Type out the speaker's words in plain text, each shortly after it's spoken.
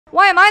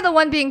Why am I the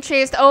one being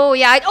chased? Oh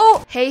yeah,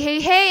 oh!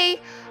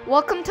 Hey!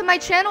 Welcome to my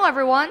channel,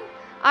 everyone.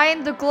 I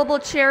am the Global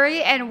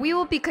Cherry, and we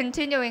will be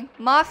continuing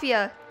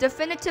Mafia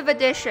Definitive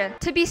Edition.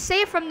 To be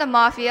safe from the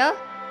Mafia,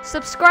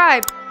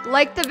 subscribe,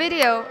 like the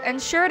video,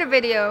 and share the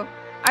video.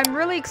 I'm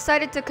really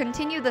excited to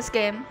continue this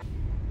game.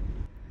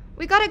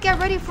 We gotta get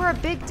ready for a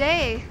big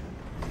day.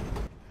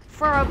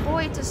 For our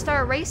boy to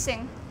start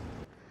racing.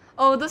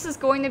 Oh, this is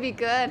going to be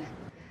good.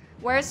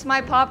 Where's my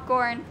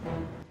popcorn?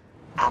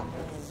 Ow.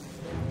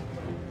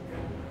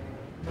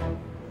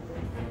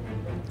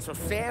 So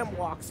Sam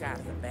walks out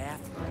of the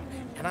bathroom,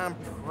 and I'm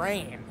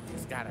praying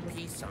he's got a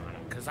piece on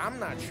him, because I'm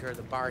not sure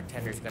the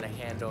bartender's going to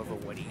hand over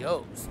what he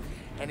owes.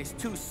 And his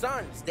two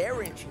sons,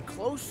 they're inching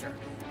closer.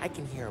 I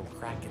can hear them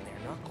cracking their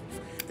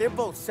knuckles. They're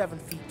both 7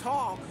 feet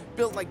tall,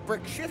 built like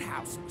brick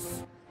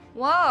shithouses.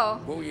 Whoa.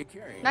 What were you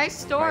carrying? Nice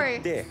story.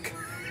 My dick.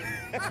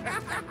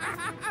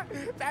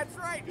 That's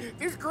right.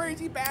 This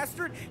crazy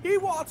bastard, he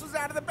waltzes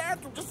out of the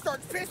bathroom, just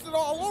starts pissing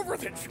all over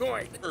the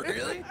joint.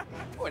 Really?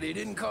 What, he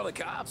didn't call the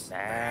cops?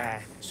 Nah,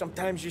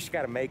 sometimes you just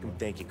gotta make him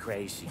think you're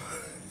crazy.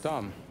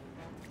 Tom,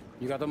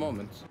 you got a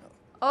moment?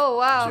 Oh,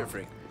 wow. Sure,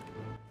 Frank.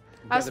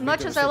 As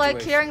much as I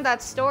like hearing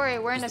that story,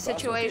 we're in a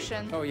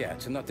situation. Oh yeah,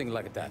 it's nothing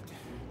like that.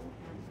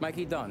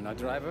 Mikey Dunn, our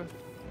driver.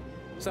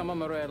 Some of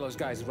Morello's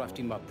guys roughed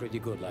him up pretty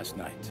good last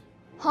night.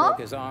 Huh?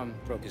 Broke his arm,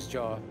 broke his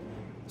jaw.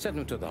 Sent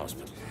him to the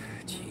hospital.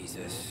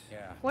 Jesus.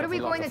 Yeah. What are we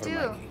going to do?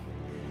 Mikey.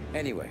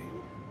 Anyway,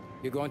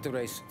 you're going to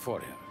race for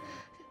him.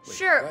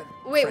 Sure.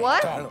 what? Wait, Frank,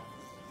 what? Tom,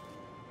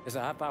 there's a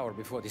half hour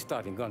before the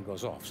starting gun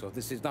goes off, so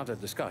this is not a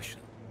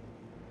discussion.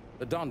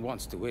 The Don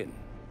wants to win,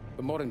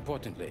 but more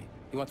importantly,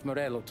 he wants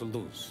Morello to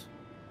lose.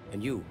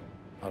 And you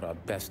are our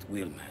best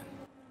wheelman.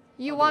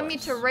 You want me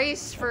to Otherwise,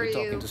 race for I'll be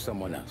you? talking to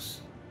someone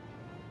else.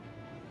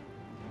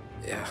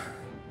 Yeah.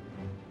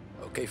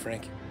 Okay,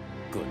 Frank.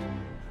 Good.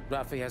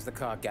 Rafi has the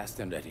car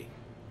gassed and ready.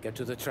 Get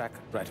to the track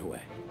right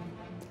away.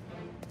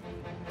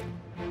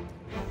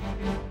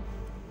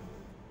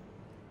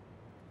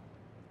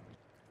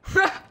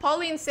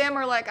 Polly and Sam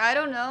are like, I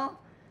don't know.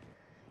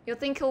 You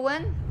think he'll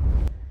win?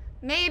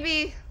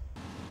 Maybe.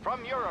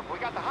 From Europe, we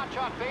got the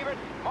hotshot favorite,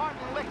 Martin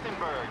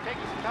Lichtenberg,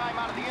 taking some time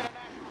out of the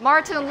international...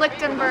 Martin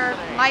Lichtenberg,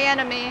 my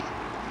enemy.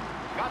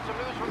 Got some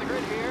news from the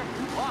grid here.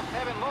 Lost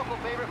Heaven local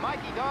favorite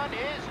Mikey Dunn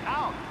is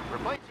out.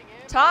 Replacing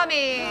him...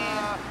 Tommy!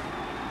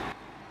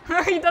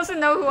 He doesn't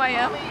know who I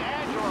am. Tommy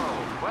Angelo.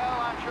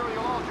 Well, I'm sure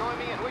you'll all join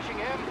me in wishing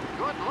him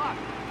good luck.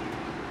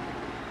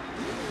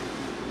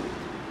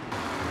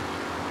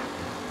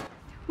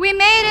 We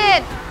made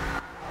it!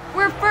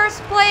 We're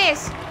first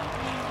place!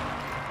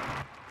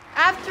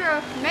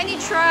 After many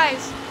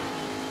tries.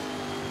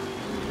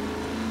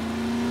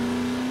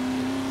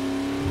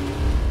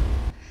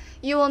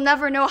 You will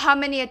never know how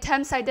many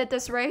attempts I did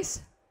this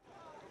race.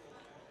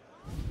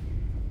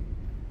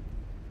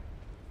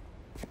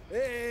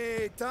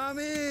 Hey,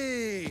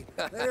 Tommy!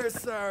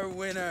 There's our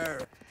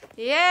winner.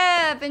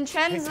 Yeah, Hey,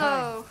 Vincenzo.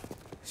 Tom.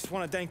 Just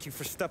want to thank you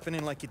for stepping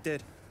in like you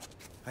did.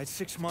 I had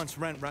 6 months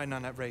rent riding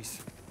on that race.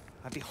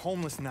 I'd be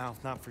homeless now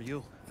if not for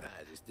you.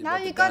 I just did Now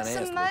what you the got Don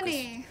some asked,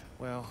 money.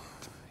 Well,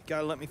 you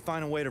gotta let me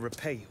find a way to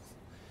repay you.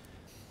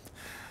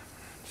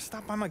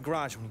 Stop by my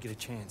garage when you get a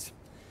chance.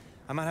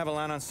 I might have a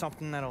line on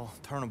something that'll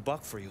turn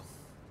 $1 for you.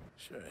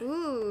 Lucas. Sure.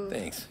 Ooh.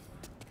 Thanks.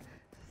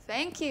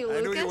 Thank you, I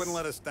Lucas. knew you wouldn't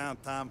let us down,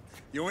 Tom.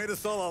 You made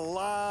us all a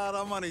lot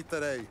of money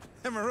today.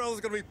 And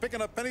Morello's gonna be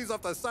picking up pennies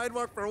off the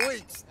sidewalk for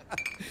weeks.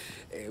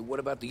 Hey, what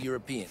about the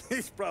European?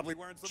 He's probably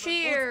wearing some boots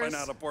Cheers. by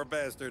now, the poor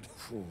bastard.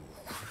 Ooh.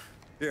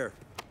 Here,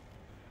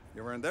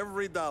 you earned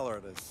every dollar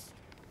of this.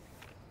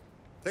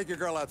 Take your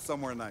girl out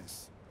somewhere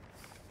nice.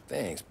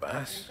 Thanks,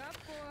 boss. Up,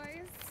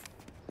 boys.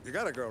 You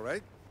got a girl,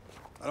 right?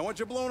 I don't want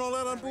you blowing all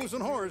that on booze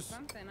and whores.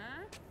 Something,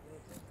 huh?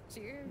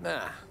 Cheers.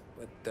 Nah,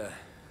 but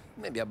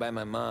maybe I'll buy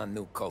my mom a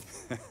new coat.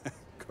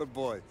 Good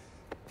boy.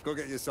 Go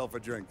get yourself a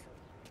drink.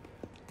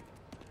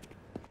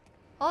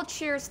 All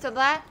cheers to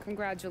that.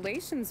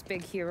 Congratulations,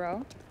 big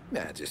hero.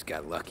 Nah, I just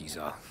got lucky's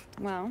off.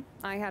 Well,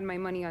 I had my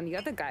money on the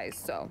other guys,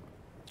 so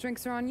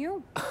drinks are on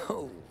you.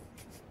 Oh.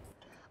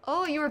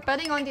 Oh, you were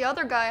betting on the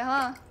other guy,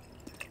 huh?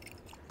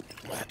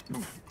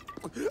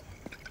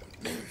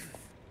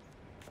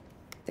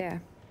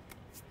 There.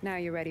 Now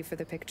you're ready for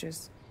the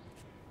pictures.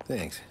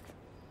 Thanks.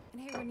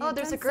 And hey, when Oh, you're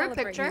there's done a group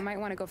celebrating, picture. You might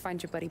want to go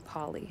find your buddy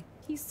Polly.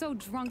 He's so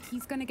drunk,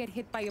 he's gonna get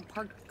hit by a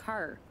parked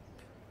car.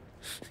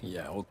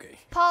 Yeah, okay.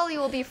 Polly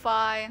will be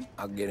fine.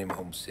 I'll get him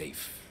home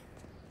safe.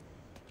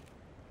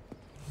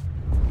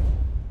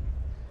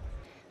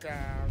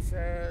 Cow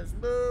says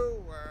moo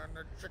and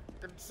the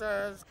chicken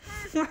says...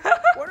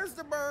 What does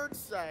the bird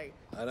say?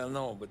 I don't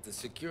know, but the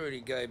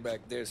security guy back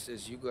there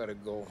says you gotta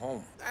go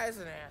home. Guy's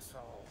an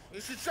asshole. You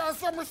should show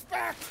some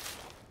respect.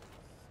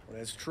 Well,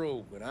 that's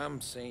true, but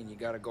I'm saying you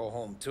gotta go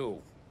home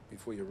too,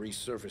 before you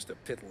resurface the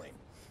pit lane.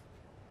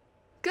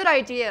 Good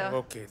idea.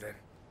 Okay, then.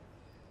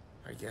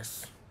 I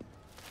guess.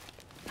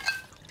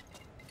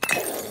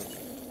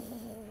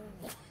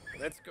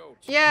 Let's go.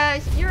 Yeah,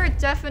 you're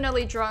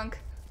definitely drunk.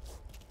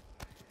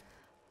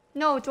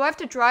 No, do I have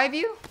to drive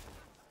you?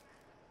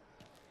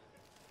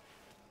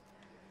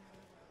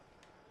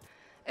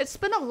 It's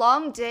been a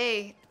long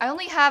day. I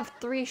only have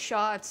 3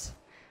 shots.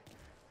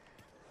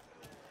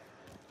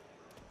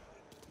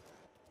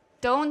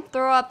 Don't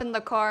throw up in the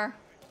car.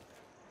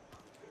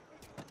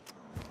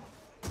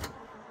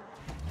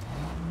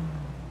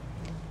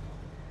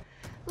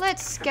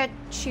 Let's get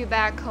you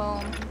back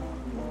home.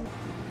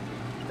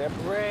 The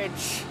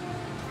bridge.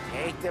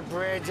 Take the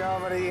bridge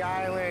over to the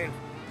island.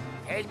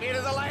 Take me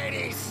to the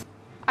ladies.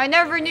 I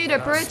never knew the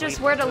bridge is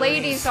where the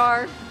ladies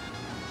are.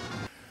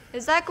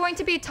 Is that going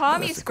to be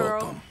Tommy's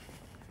girl?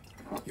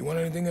 You want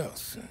anything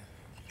else?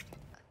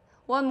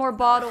 One more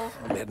bottle.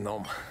 I'm heading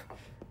home.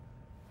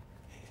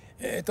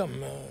 Hey,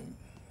 Tom,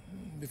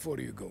 before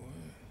you go,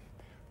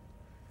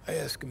 I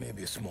ask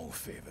maybe a small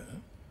favor.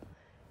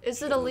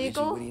 Is it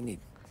illegal? What do you need?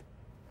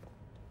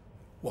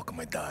 Welcome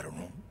my daughter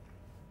home.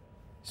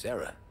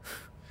 Sarah?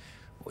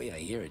 The way I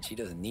hear it, she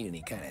doesn't need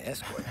any kind of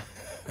escort.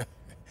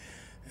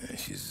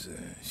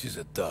 She's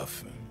a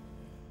tough.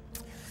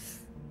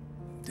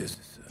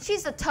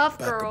 She's a tough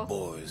pack girl. Of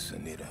boys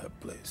near her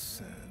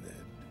place. The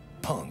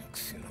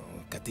punks, you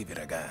know, cattivi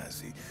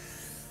ragazzi.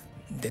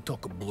 They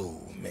talk blue,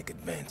 make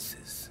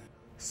advances.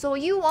 So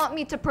you want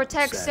me to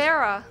protect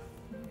Sarah?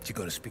 She's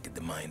gonna speak at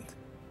the mind.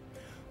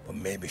 But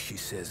maybe she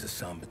says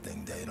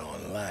something they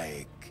don't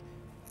like.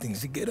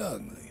 Things get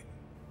ugly.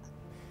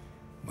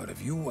 But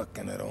if you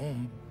working at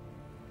home,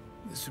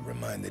 this will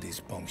remind these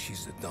punks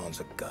she's the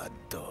Don's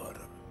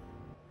goddaughter.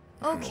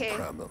 Okay. No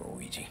problem,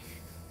 Luigi.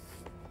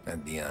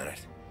 I'd be honored.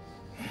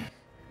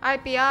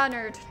 I'd be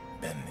honored.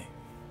 Benny.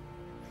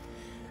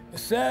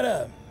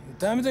 Sarah,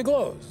 time to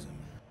close.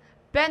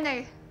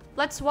 Benny,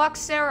 let's walk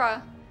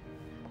Sarah.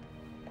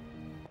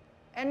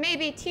 And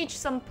maybe teach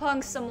some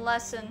punks some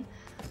lesson.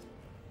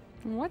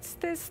 What's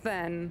this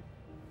then?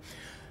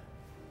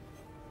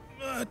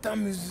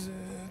 Tom's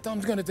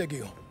gonna take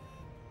you.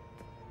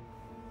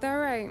 All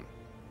right.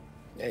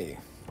 Hey,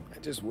 I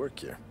just work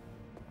here.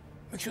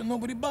 Make sure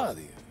nobody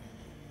bother you.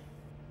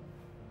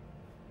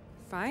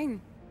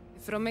 Fine.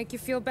 If it'll make you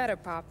feel better,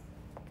 Pop.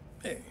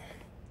 Hey.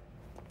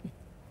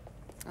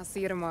 I'll see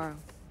you tomorrow.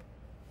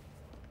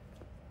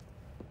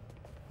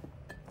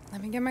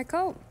 Let me get my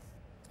coat.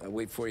 I'll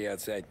wait for you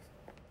outside.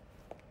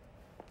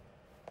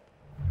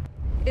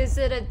 Is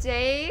it a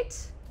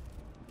date?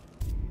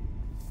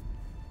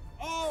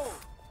 Oh,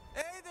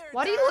 hey there,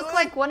 Why do you look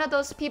like one of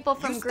those people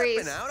from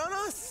Greece? Stepping out on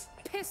us?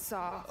 Piss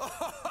off.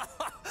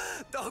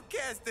 Don't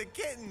cast a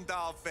kitten,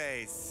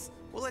 dollface.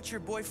 We'll let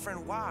your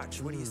boyfriend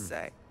watch. What do you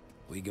say?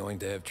 We going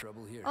to have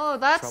trouble here? Oh,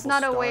 that's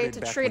not a way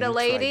to treat a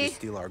lady.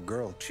 Steal our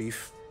girl,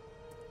 Chief.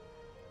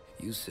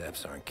 You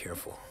saps aren't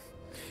careful.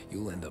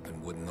 You'll end up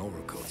in wooden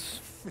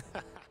overcoats.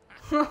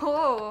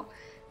 Oh.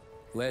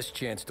 Last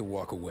chance to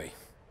walk away.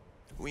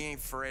 We ain't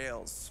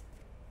frails.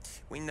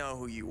 We know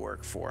who you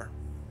work for.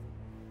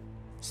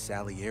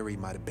 Salieri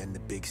might have been the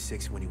big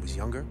six when he was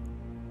younger,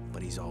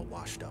 but he's all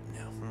washed up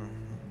now.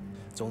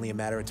 It's only a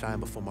matter of time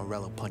before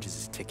Morello punches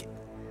his ticket.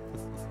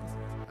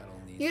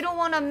 You don't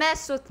want to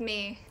mess with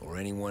me. Or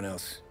anyone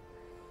else.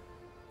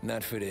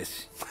 Not for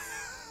this.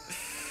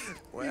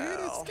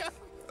 Well,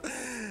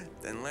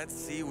 then let's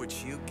see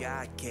what you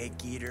got,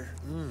 cake eater.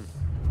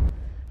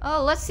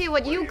 Oh, let's see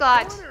what you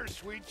got.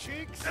 Sweet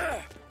cheeks.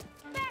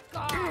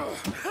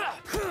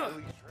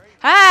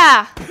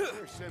 Ah!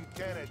 You're some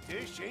kind of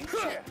dish, ain't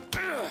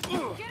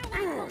you? Get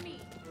away from me.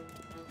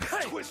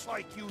 Twist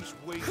like you's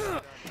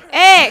wasted.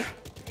 Hey!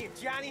 Hey,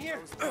 Johnny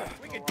here.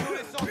 We can do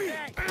this all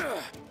day.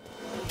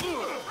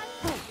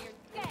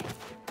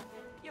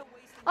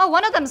 Oh,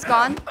 one of them's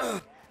gone.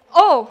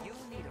 Oh!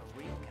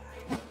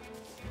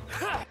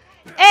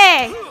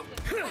 Hey!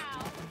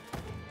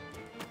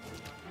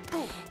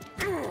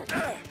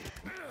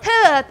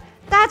 Huh,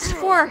 that's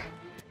for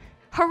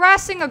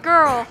harassing a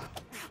girl.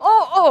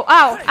 Oh,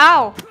 ow,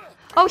 ow.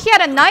 Oh, he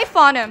had a knife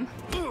on him.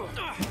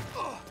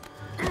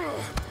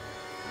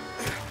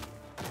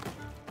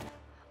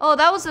 Oh,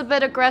 that was a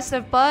bit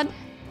aggressive, bud.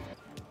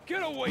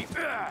 Get away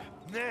from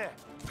me.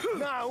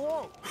 Nah, I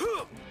won't.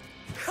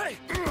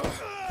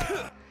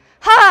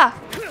 Ha!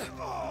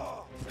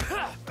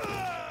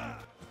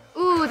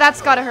 Ooh,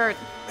 that's gotta hurt.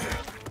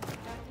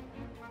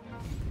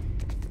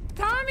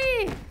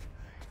 Tommy!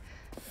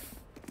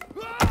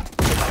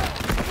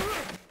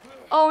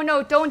 Oh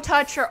no, don't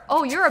touch her.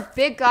 Oh, you're a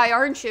big guy,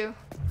 aren't you?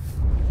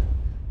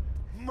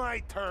 My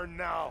turn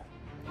now.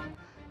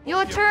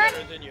 Your turn?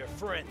 Better than your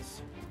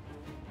friends.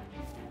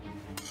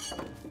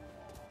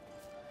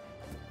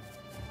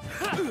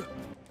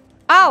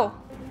 Ow!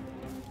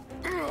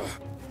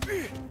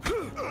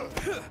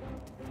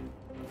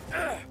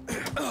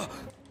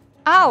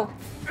 Ow!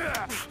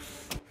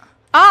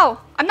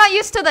 Ow! I'm not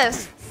used to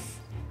this.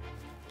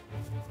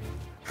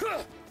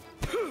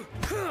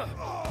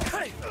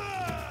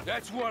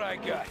 That's what I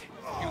got,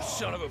 you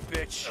son of a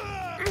bitch.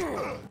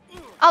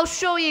 I'll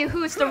show you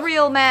who's the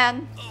real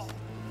man.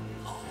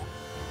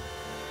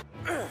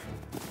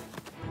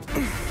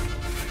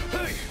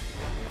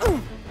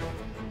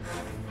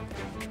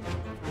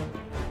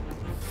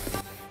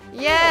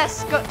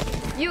 Yes, go.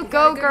 You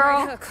go, Good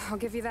right girl. hook, I'll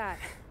give you that.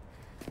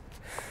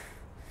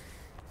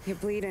 You're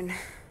bleeding.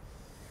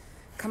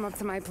 Come up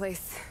to my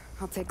place.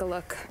 I'll take a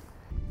look.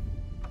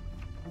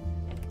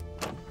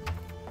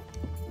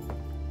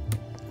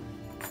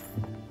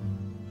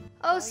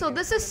 Oh, so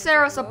this is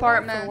Sarah's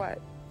apartment. For what?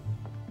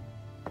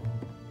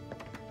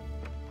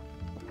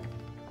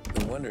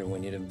 Been wondering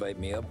when you'd invite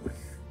me up.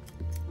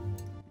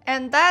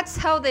 And that's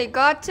how they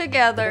got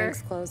together.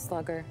 Thanks, clothes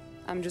slugger.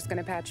 I'm just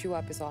gonna patch you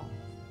up is all.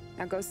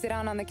 Now go sit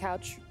down on the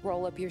couch,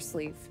 roll up your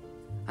sleeve.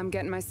 I'm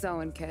getting my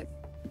sewing kit.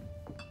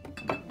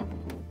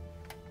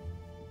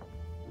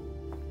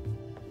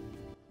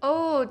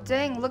 Oh,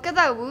 dang, look at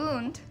that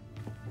wound.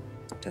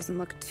 Doesn't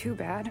look too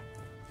bad.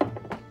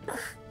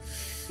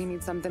 You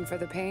need something for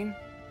the pain?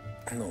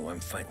 No, I'm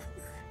fine.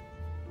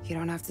 You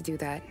don't have to do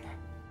that.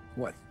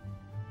 What?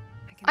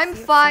 I'm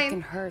See, fine. It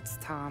fucking hurts,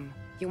 Tom.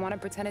 You want to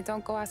pretend it?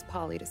 Don't go ask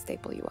Polly to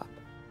staple you up.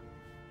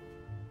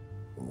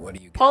 What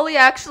do you... Polly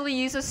actually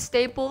uses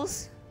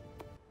staples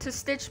to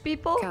stitch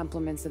people?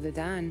 Compliments of the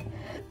Don.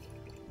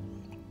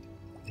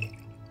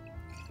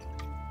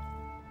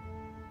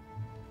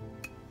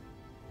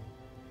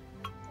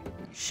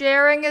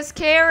 Sharing is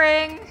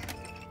caring.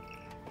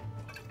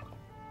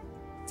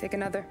 Take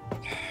another.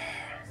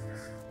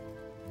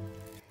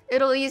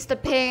 It'll ease the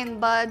pain,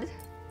 bud.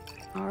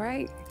 All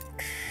right.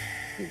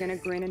 You gonna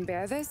grin and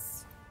bear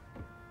this?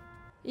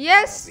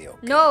 Yes. I'll be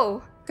okay.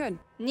 No. Good.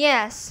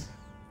 Yes.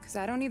 Because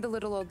I don't need the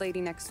little old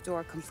lady next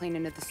door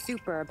complaining to the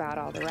super about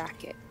all the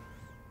racket.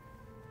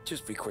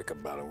 Just be quick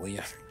about it, will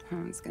ya?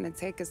 It's gonna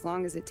take as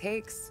long as it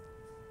takes.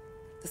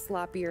 The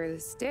sloppier the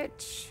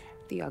stitch,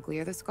 the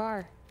uglier the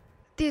scar.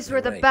 These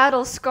were the Right.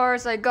 battle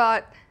scars I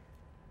got.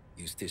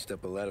 You stitched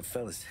up a lot of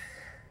fellas.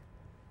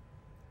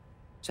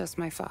 Just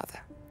my father.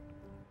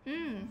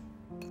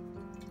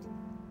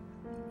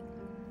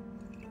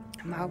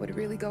 Ma would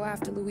really go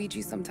after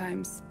Luigi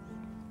sometimes.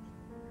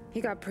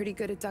 He got pretty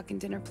good at ducking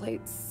dinner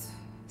plates.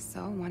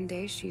 So one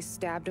day she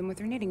stabbed him with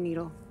her knitting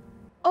needle.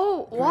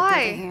 Oh, Right through the why?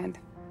 hand.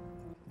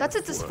 That's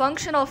a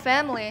dysfunctional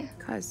family.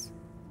 'Cause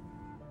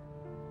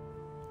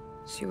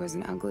she was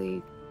an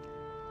ugly,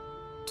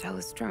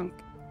 jealous drunk.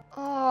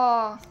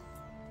 Oh.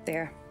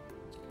 There.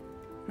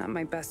 Not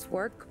my best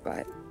work,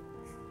 but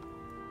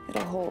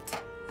it'll hold.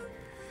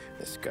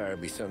 The scar will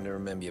be something to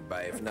remember you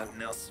by, if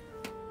nothing else.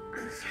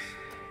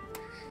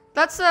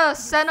 That's a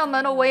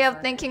sentimental way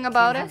of thinking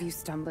about Can't have it. you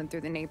stumbling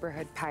through the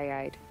neighborhood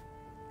pie-eyed.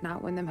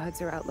 Not when them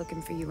hoods are out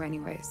looking for you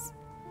anyways.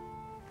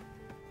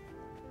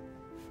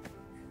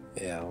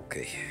 Yeah,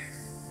 okay.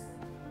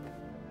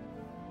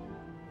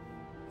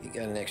 You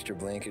got an extra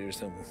blanket or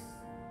something?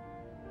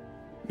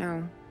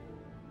 No.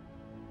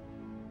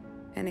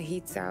 And the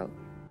heat's out.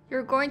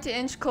 You're going to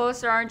inch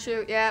closer, aren't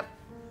you? Yep.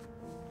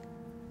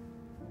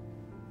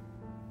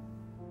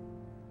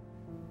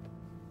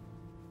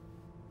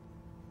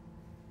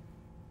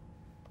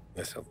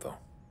 Yes, I'll though.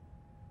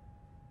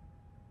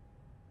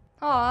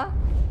 Aw.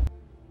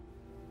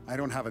 I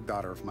don't have a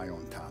daughter of my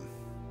own, Tom.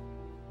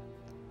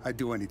 I'd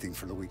do anything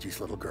for Luigi's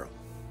little girl.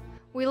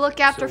 We look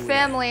after So would I.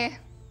 family.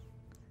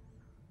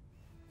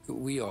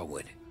 We all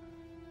would.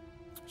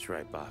 That's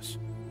right, boss.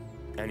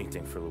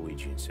 Anything for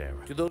Luigi and Sarah.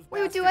 Do those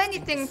We would do bastards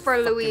anything think for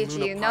this is fucking Luigi,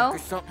 Luna you Park know? Or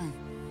something?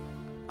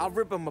 I'll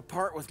rip them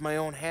apart with my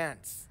own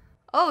hands.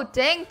 Oh,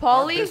 dang, Our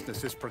Polly.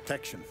 business is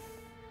protection.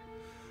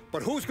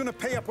 But who's gonna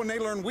pay up when they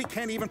learn we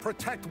can't even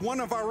protect one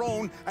of our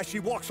own as she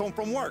walks home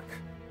from work?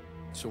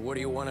 So what do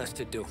you want us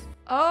to do?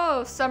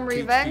 Oh, some Teach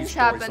revenge these boys a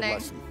happening.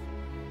 lesson.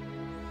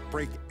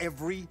 Break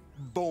every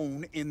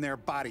bone in their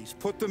bodies,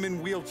 put them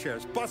in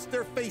wheelchairs, bust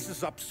their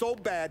faces up so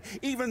bad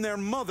even their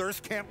mothers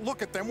can't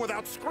look at them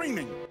without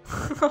screaming.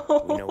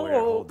 We know where to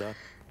hold up.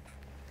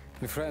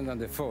 My friend on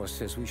the force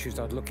says we should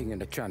start looking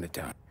into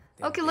Chinatown.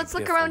 Okay, let's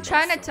look Biff will around know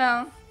something.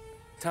 Chinatown.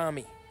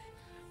 Tommy,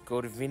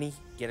 go to Vinny,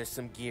 get us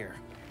some gear.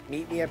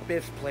 Meet me at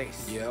Biff's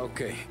place. Yeah,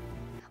 okay.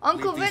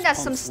 Uncle Leave these Vin has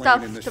some punks stuff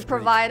laying in the to street.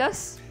 provide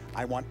us.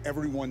 I want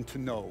everyone to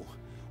know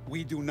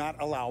we do not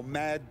allow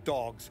mad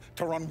dogs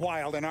to run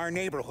wild in our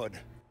neighborhood.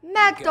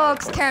 Mad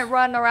dogs can't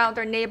run around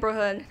our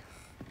neighborhood.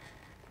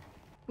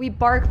 We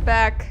bark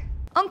back.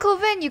 Uncle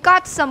Vin, you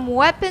got some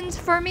weapons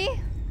for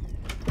me?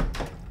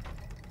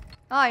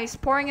 Ah, he's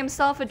pouring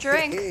himself a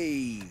drink.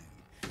 Hey,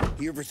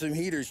 here for some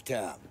heaters,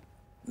 Tom.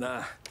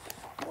 Nah,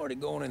 I'm already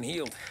going and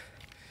healed.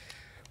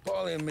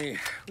 Paulie and me,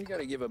 we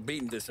gotta give a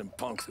beating to some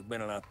punks who've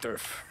been on our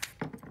turf.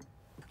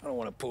 I don't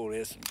want to pull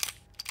this and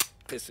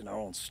piss in our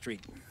own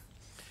street.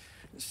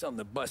 There's something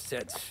to bust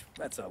heads.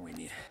 That's all we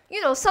need.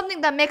 You know,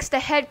 something that makes the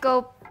head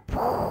go.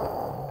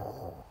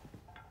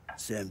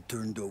 Sam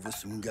turned over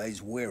some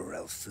guy's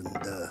warehouse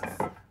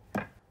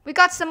and, We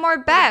got some more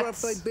rough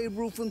bats. like Babe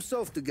Ruth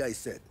himself, the guy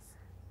said.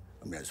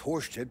 I mean, that's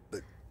horse shit,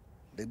 but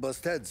they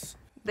bust heads.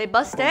 They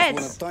bust Folks won't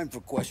heads. have time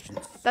for questions.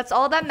 That's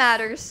all that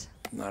matters.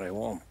 Not I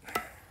won't.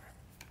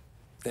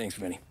 Thanks,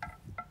 Vinny.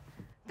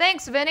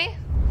 Thanks, Vinny.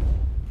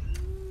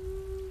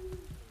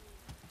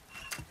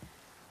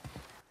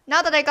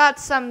 Now that I got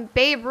some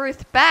Babe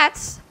Ruth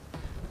bats,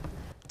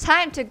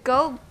 time to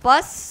go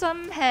bust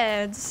some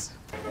heads.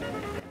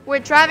 We're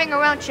driving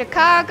around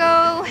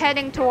Chicago,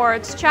 heading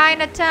towards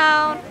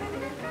Chinatown.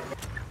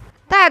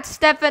 That's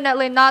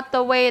definitely not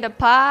the way to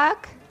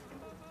park.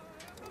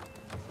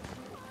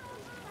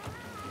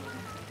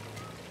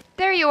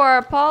 There you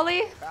are,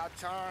 Polly. About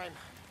time.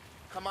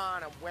 Come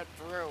on, I'm wet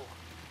through.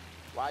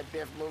 Why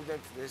Biff moved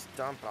into this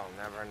dump, I'll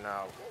never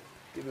know.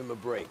 Give him a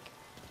break.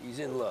 He's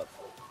in love.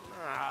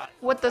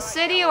 With the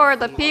city or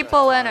the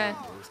people in it?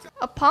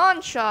 A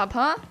pawn shop,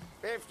 huh?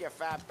 Biff, you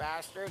fat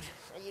bastard.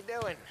 How you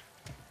doing?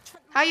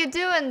 How you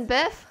doing,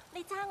 Biff?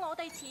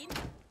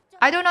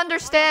 I don't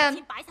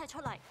understand.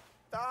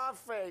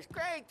 Dollface,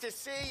 great to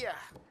see ya.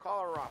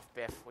 Call her off,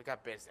 Biff. We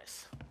got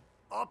business.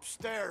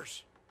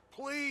 Upstairs,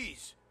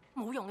 please.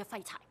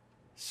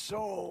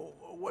 So,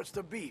 what's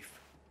the beef?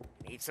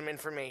 Need some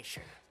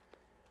information.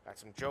 Got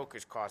some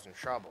jokers causing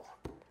trouble.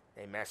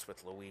 They mess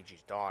with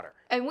Luigi's daughter.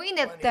 And we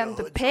need them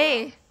to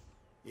pay.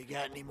 You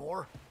got any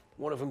more?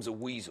 One of them's a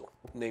weasel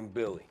named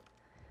Billy.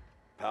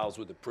 Pals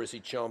with a prissy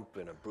chump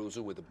and a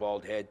bruiser with a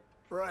bald head.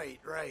 Right,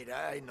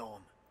 I know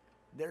them.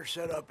 They're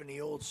set up in the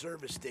old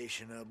service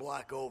station a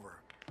block over.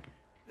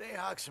 They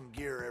hawk some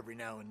gear every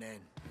now and then.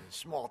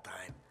 Small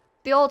time.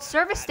 The old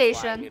service That's why I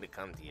station. need to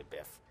come to you,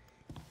 Biff.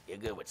 You're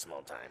good with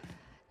small time.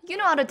 You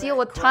know how to deal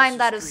with time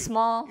that is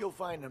small. You'll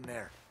find them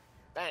there.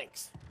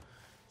 Thanks.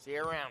 See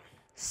you around.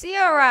 See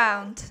you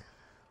around.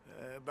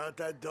 About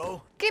that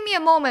dough? Give me a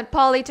moment,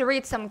 Polly, to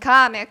read some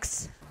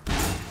comics.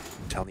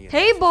 Tell you.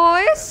 Hey,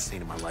 boys.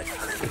 Seen in my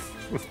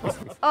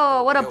life.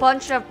 Oh, what a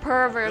bunch of Billy,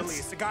 perverts.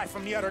 it's the guy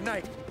from the other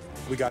night.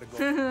 We gotta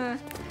go.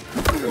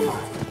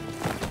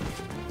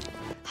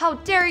 How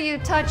dare you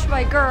touch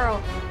my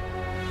girl?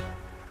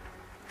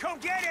 Come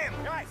get him!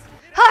 Guys!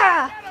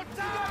 Ha!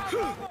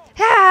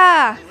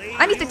 Ha!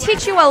 I need to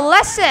teach you a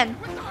lesson.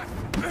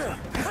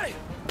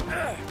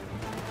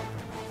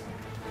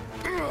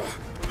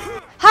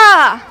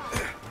 Ha!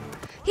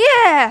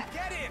 Yeah!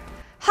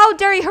 How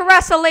dare you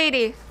harass a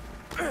lady?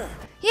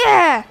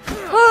 Yeah!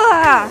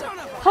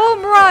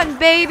 Home run,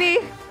 baby!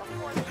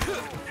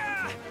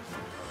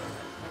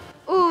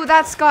 Ooh,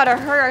 that's gotta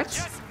hurt.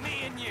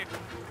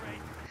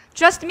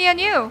 Just me and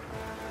you.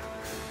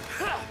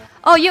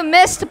 Oh, you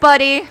missed,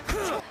 buddy.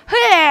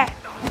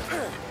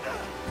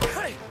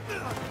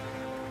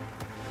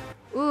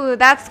 Ooh,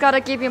 that's gotta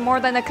give you more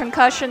than a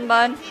concussion,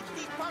 bud.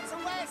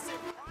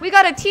 We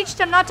gotta teach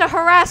them not to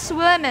harass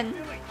women.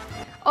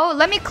 Oh,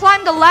 let me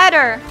climb the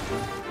ladder.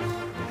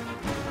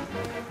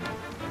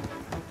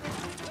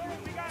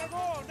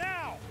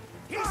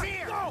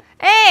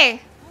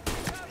 Hey!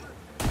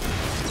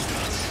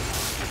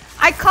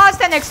 I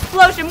caused an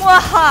explosion.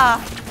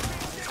 Waha!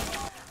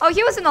 Oh,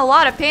 he was in a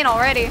lot of pain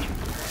already.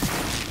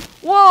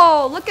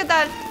 Whoa, look at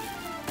that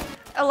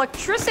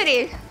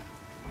electricity.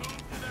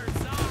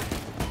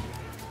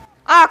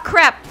 Ah,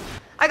 crap.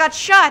 I got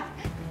shot.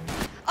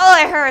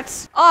 Oh, it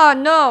hurts. Oh,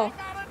 no.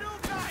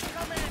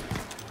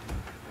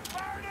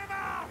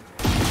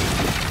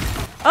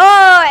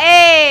 Oh,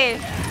 hey.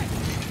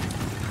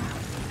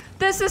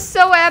 This is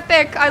so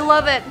epic. I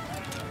love it.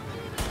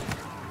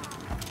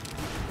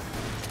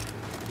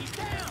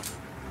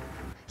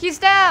 He's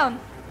down.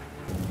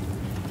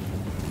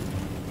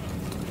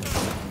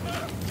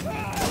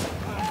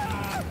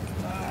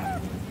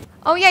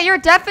 Oh yeah, you're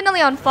definitely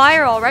on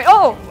fire, all right.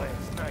 Oh.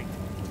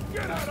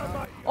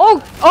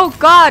 Oh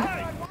God.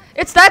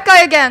 It's that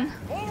guy again.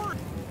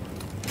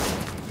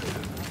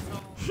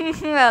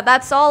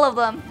 That's all of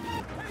them.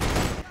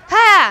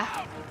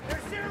 Ha!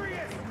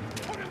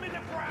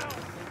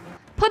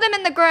 Put him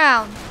in the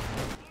ground.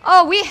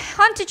 Oh, we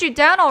hunted you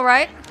down, all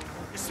right.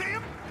 You see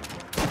him?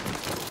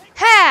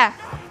 Ha!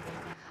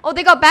 Oh,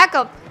 they got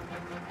backup.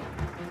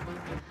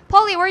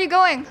 Polly, where are you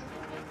going?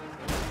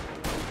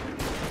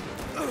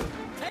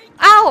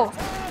 Ow!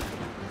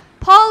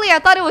 Polly, I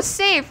thought it was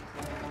safe.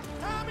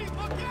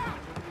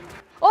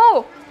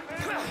 Oh!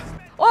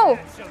 Oh!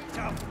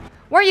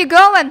 Where are you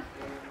going?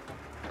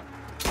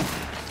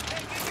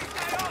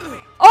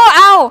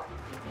 Oh, ow!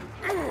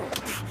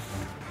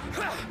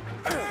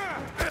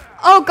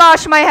 Oh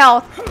gosh, my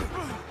health.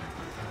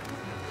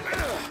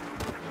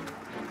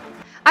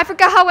 I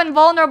forgot how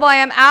invulnerable I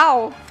am.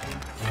 Ow.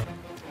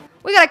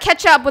 We gotta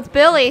catch up with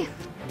Billy.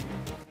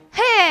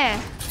 Hey!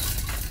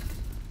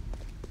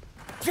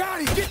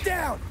 Johnny, get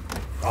down!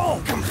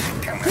 Oh, come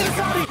on. Get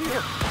out of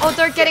here! Oh,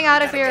 they're getting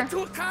out of here. Get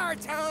to a car,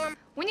 Tom.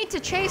 We need to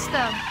chase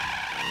them.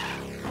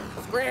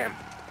 Graham.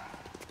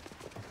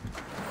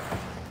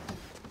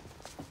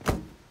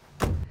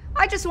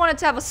 I just wanted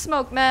to have a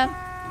smoke, man.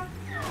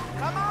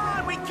 Come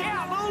on, we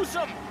can't lose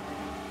them.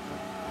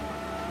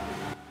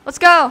 Let's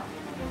go.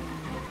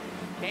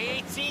 They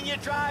ain't seen you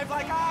drive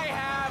like I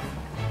have.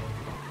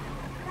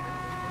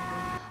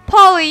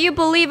 Polly, you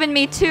believe in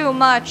me too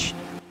much.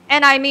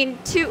 And I mean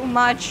too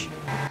much.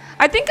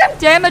 I think I'm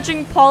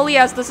damaging Polly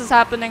as this is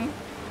happening.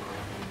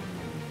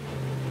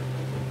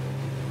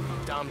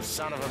 Dumb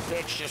son of a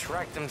bitch just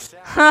wrecked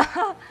himself.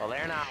 Well,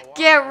 they're not.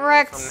 Get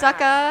wrecked,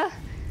 sucker.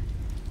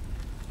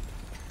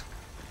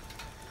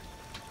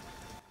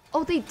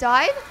 Oh, they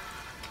died?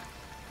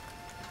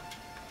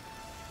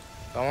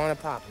 Don't want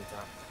to pop him,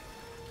 Tom.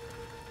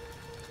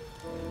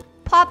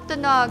 Pop the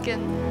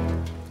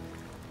noggin.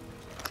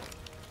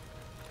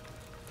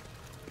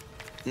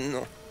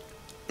 No.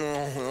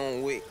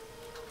 No, wait.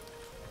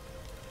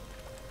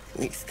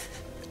 Please.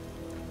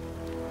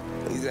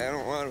 Please, I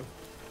don't want to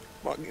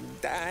fucking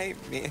die,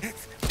 man.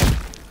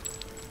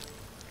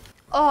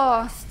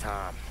 Oh.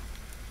 Tom,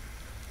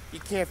 you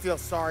can't feel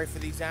sorry for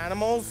these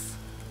animals.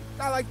 A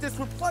guy like this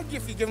would plug you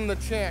if you give him the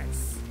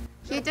chance.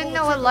 He didn't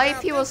know what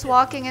life he was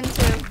walking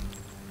into.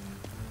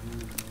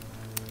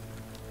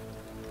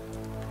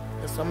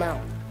 Yes, I'm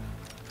out.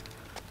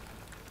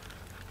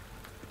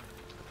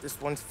 This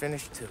one's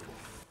finished too.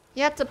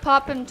 You had to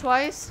pop him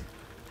twice.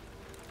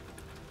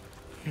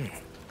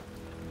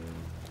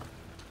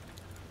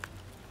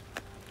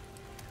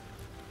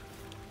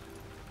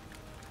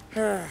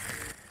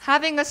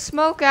 Having a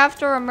smoke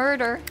after a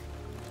murder.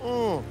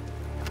 Oh,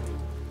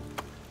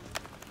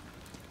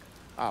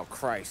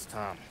 Christ,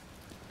 Tom.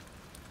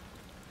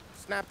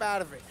 Snap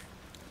out of it.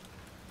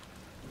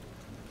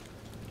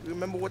 You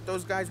remember what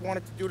those guys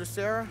wanted to do to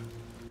Sarah?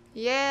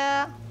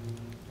 Yeah.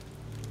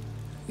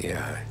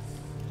 Yeah.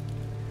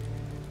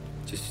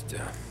 Just,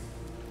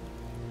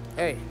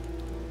 Hey.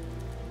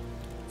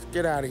 Let's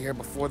get out of here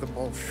before the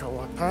bulls show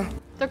up, huh?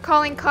 They're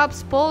calling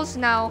cops bulls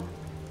now.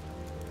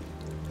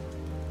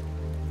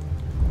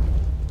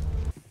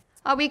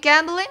 Are we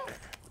gambling?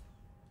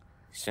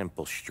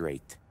 simple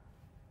straight.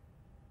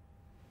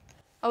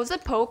 Oh, is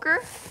it poker?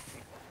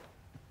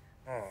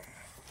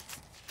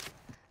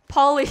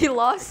 Paulie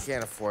lost.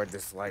 Can't afford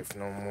this life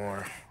no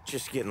more.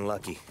 Just getting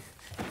lucky.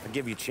 I'll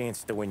give you a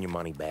chance to win your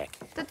money back.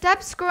 The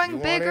debt's growing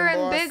bigger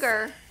and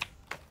bigger.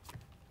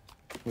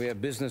 We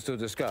have business to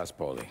discuss,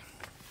 Paulie.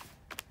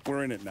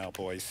 We're in it now,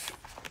 boys.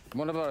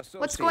 One of our associates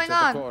What's going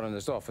at on? the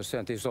coroner's office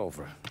sent this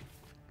over.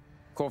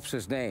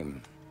 Corpse's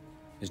name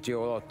is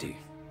Giolotti.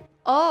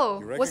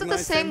 Oh, was it the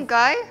same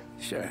guy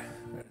Sure.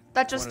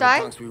 that just One of the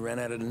died? punks we ran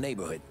out of the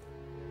neighborhood.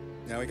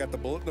 Now he got the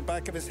bullet in the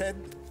back of his head?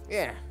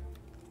 Yeah,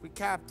 we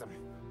capped him.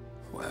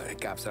 Well, the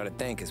cops ought to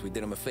thank us. We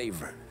did him a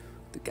favor.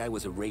 The guy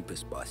was a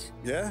rapist, boss.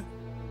 Yeah?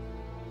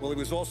 Well, he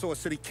was also a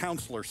city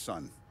councilor's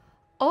son.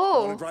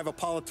 Oh. Want to drive a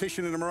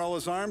politician into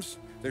Morella's arms?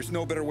 There's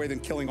no better way than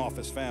killing off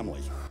his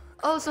family.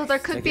 Oh, so there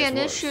could It be gets an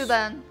worse. issue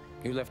then.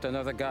 You left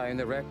another guy in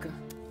the wreck?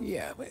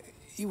 Yeah, but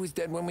he was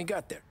dead when we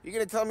got there. You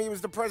gonna tell me he was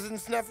the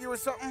president's nephew or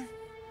something?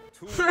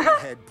 Too in the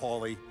head,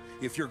 Paulie.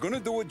 If you're gonna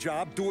do a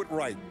job, do it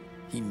right.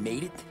 He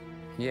made it?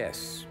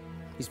 Yes.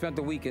 He spent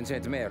the week in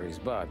St. Mary's,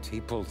 but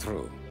he pulled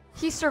through.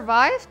 He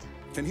survived?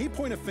 Can he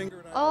point a finger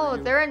at Oh,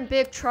 they're in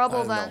big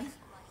trouble then.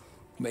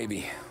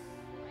 Maybe.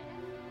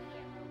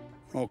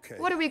 Okay.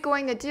 What are we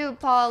going to do,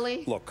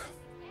 Paulie? Look,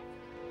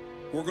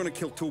 we're gonna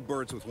kill two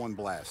birds with one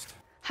blast.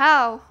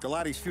 How?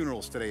 Galati's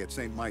funeral's today at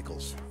St.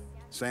 Michael's.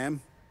 Sam,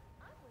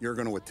 you're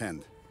gonna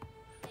attend.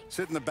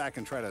 Sit in the back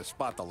and try to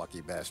spot the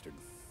lucky bastard.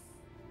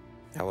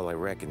 How will I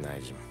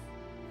recognize him?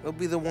 He'll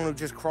be the one who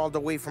just crawled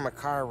away from a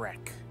car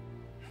wreck.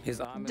 His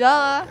arm is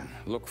Duh. broken.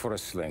 Look for a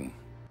sling.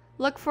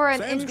 Look for an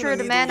Sam's gonna injured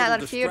need man a at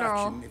little a funeral.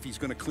 distraction if he's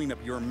gonna clean up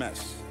your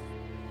mess.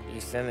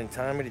 You sending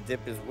Tommy to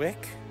dip his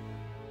wick?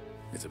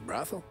 It's a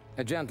brothel?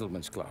 A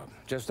gentleman's club,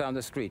 just down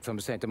the street from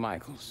St.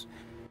 Michael's.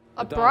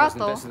 A The Don has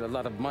brothel? invested a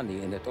lot of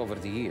money in it over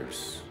the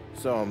years.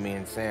 So, me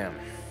and Sam.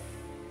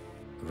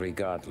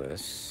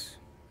 Regardless,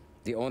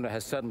 the owner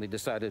has suddenly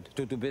decided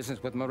to do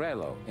business with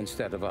Morello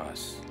instead of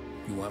us.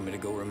 You want me to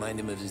go remind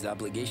him of his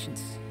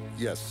obligations?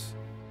 Yes.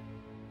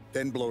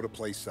 Then blow the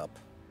place up.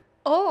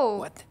 Oh.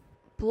 What?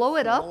 Blow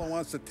it up? All who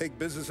wants to take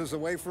businesses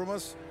away from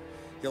us,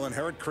 he'll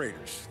inherit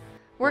craters.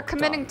 We're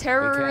committing We can't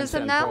terrorism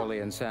send now?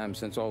 Paulie and Sam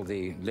since all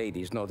the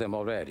ladies know them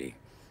already.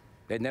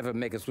 They'd never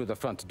make it through the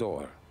front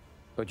door.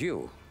 But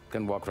you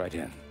can walk right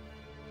in.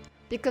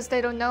 Because they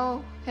don't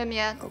know him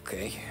yet.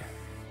 Okay.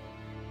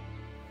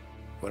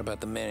 What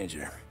about the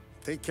manager?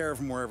 Take care of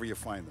him wherever you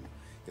find him.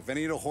 If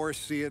any of the horse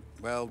see it,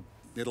 well,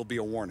 it'll be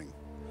a warning.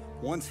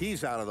 Once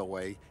he's out of the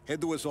way,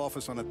 head to his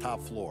office on the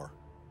top floor.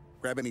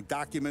 Grab any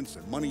documents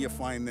and money you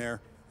find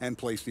there, and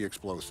place the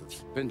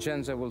explosives.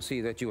 Vincenzo will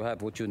see that you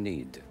have what you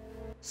need.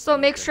 So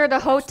make sure the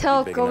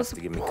hotel Big enough goes... to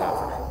give me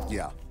cover.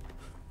 Yeah,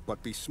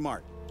 but be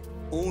smart.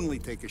 Only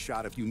take a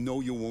shot if you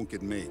know you won't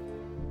get made.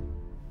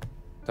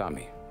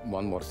 Tommy,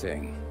 one more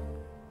thing.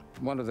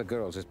 One of the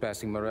girls is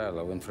passing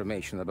Morello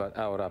information about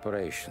our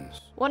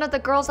operations. One of the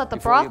girls at the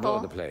Before you blow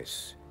brothel. the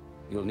place,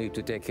 you'll need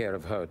to take care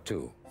of her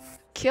too.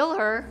 Kill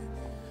her?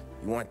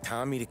 You want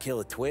Tommy to kill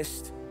a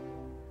twist?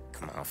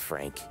 Come on,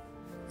 Frank.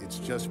 It's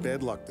just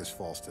bad luck this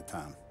falls to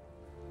Tom.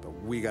 But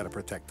we gotta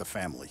protect the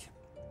family.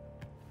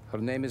 Her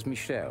name is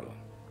Michelle.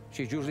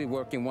 She's usually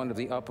working one of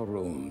the upper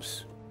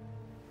rooms.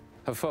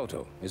 Her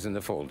photo is in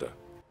the folder.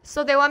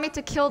 So they want me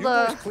to kill You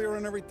guys the clear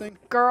on everything?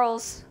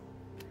 girls.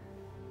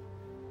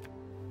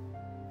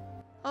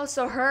 Oh,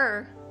 so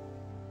her.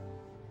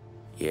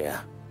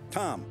 Yeah.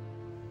 Tom,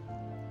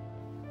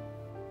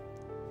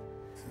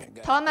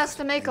 Tom has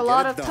to make a Get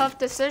lot it of done. tough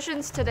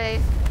decisions today.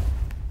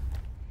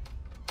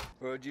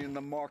 Heard you in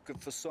the market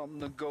for something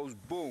that goes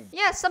boom.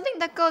 Yeah, something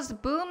that goes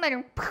boom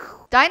and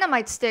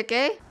dynamite stick,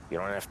 eh? You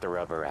don't have to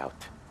rub her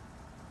out.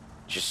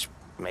 Just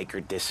make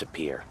her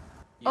disappear.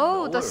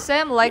 Oh, does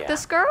Sam like Yeah.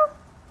 this girl?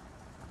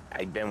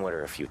 I've been with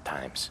her a few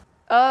times.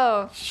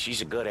 Oh.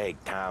 She's a good egg,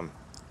 Tom.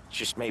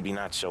 Just maybe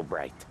not so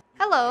bright.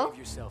 Hello. Behave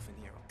yourself in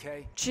here,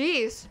 okay?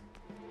 Jeez.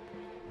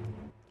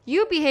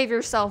 You behave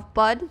yourself,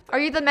 bud. Are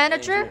you the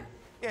manager?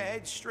 Yeah,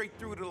 head straight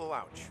through to the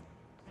lounge.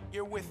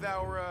 You're with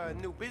our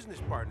new business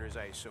partners,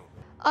 I assume.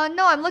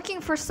 No, I'm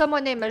looking for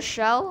someone named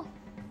Michelle.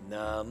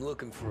 Nah, I'm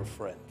looking for a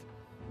friend.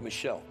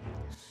 Michelle.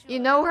 You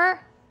know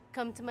her?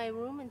 Come to my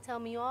room and tell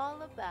me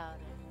all about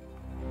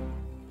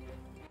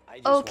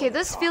it. Okay,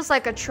 this feels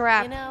like a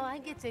trap. You know, I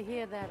get to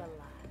hear that a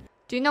lot.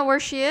 Do you know where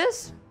she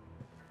is?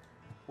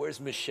 Where's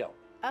Michelle?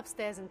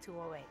 Upstairs in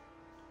 208.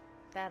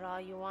 That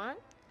all you want?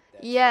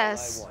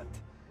 Yes. All I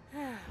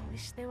want.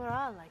 Wish they were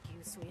all like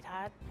you,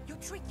 sweetheart. You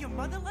treat your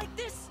mother like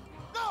this?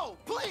 No,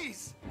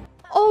 please!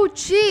 Oh,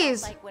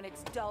 jeez. Like when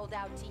it's doled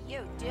out to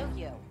you, do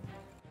you?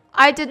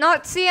 I did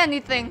not see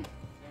anything.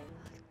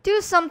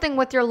 Do something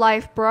with your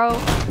life, bro.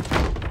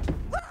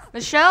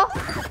 Michelle?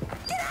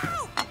 Get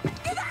out!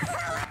 Get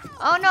out!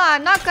 Oh no,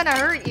 I'm not gonna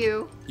hurt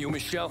you. You,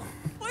 Michelle?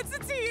 What's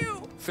it to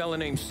you? Fella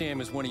named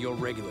Sam is one of your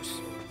regulars.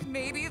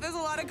 Maybe there's a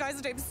lot of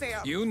guys named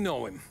Sam. You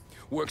know him.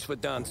 Works for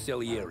Don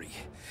Celieri.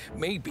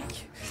 Maybe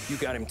you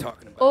got him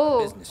talking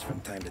about business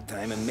from time to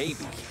time, and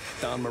maybe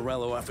Don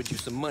Morello offered you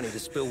some money to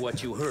spill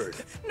what you heard.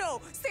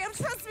 No, Sam,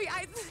 trust me.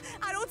 I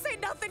don't say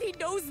nothing. He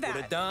knows that.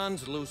 Well, the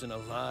Don's losing a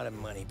lot of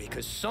money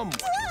because someone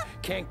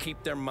can't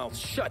keep their mouth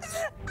shut.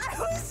 I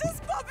was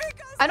just bumping.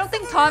 I don't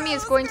think Tommy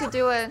is going to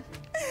do it.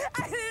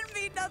 I didn't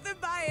mean nothing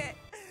by it.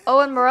 Oh,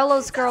 and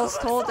Morello's girls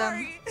told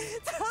him.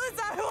 Tell us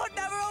I won't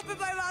never open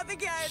my mouth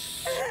again.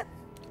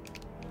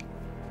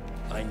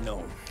 I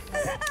know.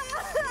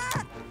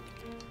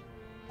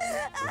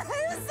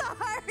 I'm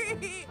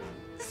sorry.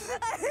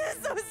 I'm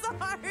so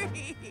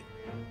sorry.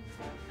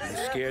 You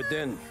scared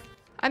then?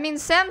 I mean,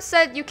 Sam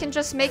said you can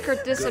just make her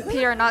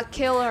disappear, not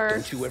kill her.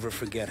 Don't you ever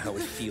forget how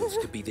it feels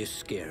to be this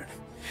scared.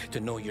 To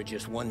know you're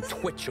just one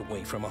twitch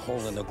away from a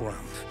hole in the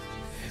ground.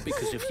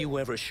 Because if you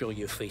ever show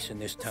your face in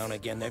this town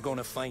again, they're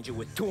gonna find you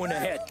with 2 in the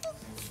head.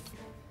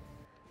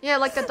 Yeah,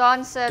 like the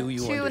Don said, 2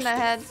 in the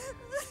head.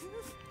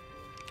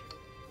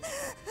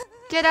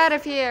 Get out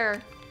of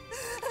here.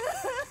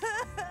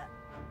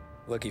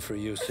 Lucky for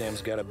you,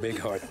 Sam's got a big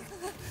heart.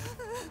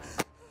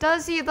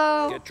 Does he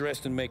though? Get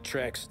dressed and make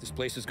tracks. This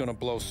place is gonna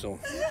blow soon.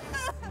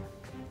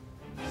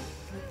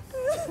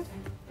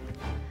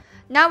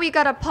 Now we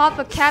gotta pop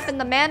a cap in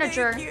the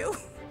manager. Thank you.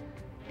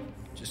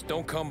 Just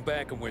don't come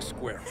back and we're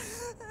square.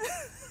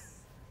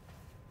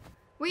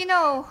 We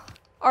know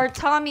our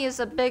Tommy is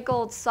a big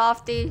old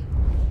softie.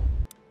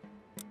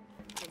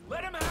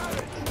 Let him have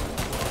it.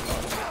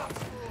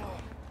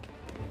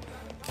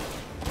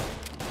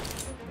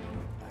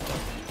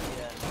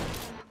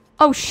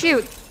 Oh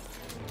shoot.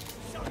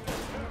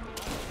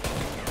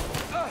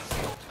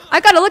 I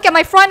gotta look at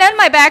my front and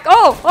my back.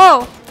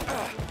 Oh.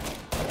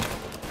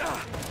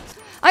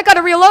 I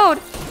gotta reload.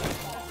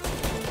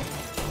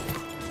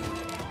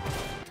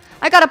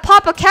 I gotta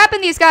pop a cap in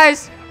these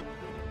guys.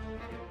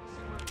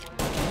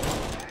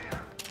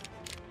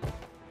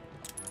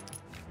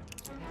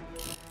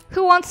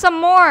 Who wants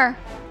some more?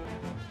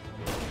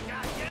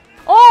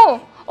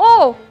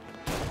 Oh!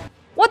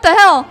 What the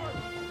hell?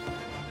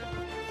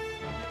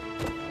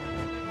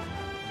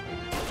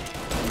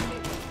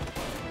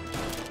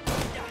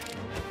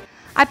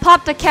 I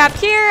popped a cap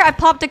here, I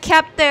popped a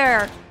cap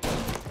there.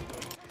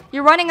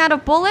 You're running out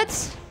of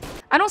bullets?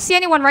 I don't see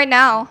anyone right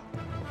now.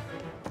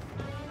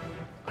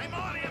 I'm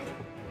on him.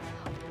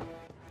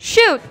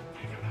 Shoot!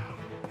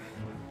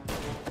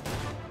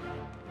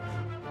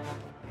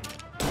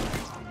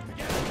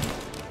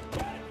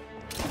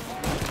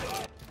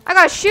 I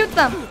gotta shoot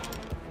them.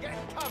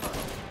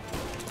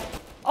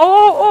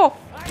 Oh!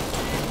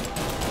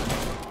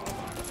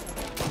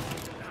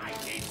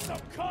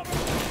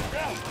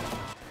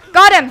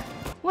 Got him!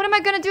 What am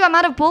I gonna do? I'm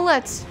out of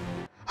bullets.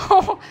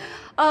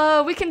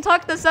 We can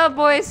talk this out,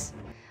 boys.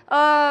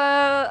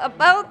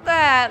 About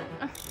that.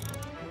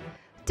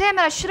 Damn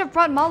it, I should have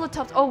brought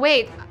Molotovs. Oh,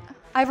 wait.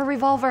 I have a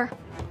revolver.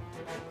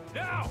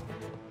 Now.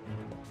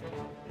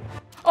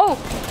 Oh!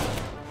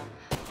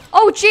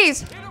 Oh,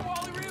 jeez! Hit him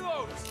while he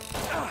reloads.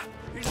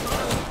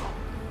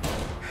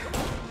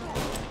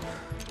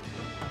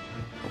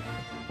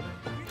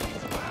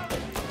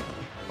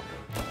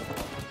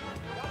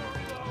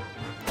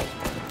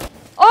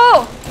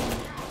 Oh!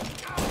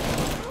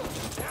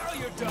 Now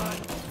you're done.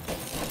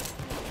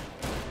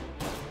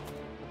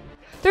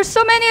 There's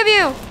so many of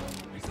you!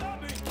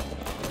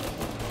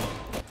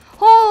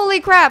 Holy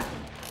crap!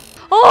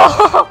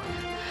 Oh!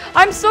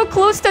 I'm so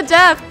close to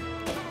death!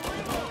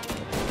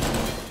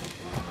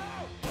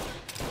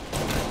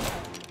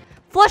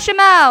 Flush him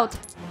out!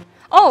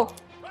 Oh!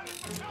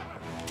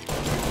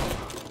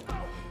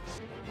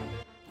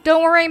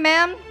 Don't worry,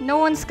 ma'am. No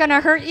one's gonna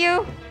hurt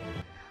you.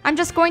 I'm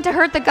just going to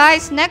hurt the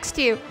guys next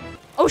to you.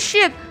 Oh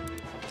shit!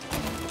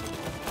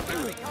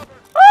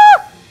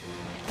 Ah!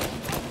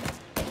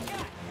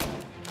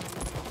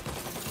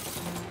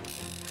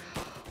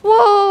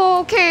 Whoa,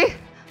 okay.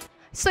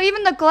 So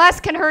even the glass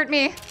can hurt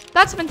me.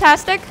 That's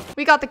fantastic.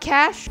 We got the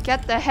cash.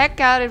 Get the heck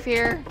out of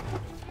here.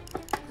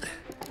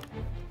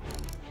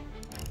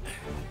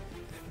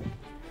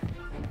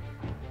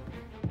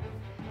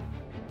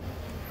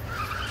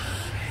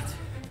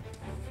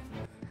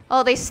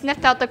 Oh, they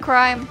sniffed out the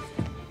crime.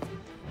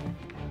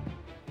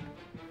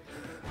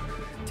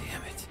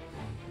 Damn it.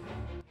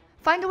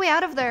 Find a way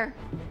out of there.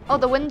 Oh,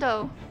 the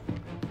window.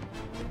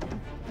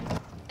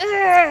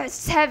 Ugh,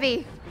 it's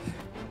heavy.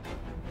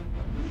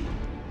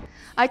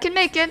 I can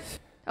make it.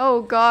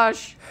 Oh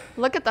gosh.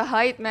 Look at the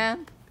height,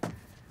 man.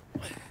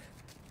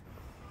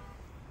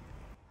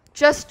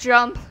 Just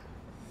jump.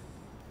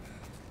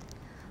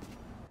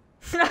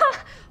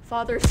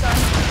 Father, son,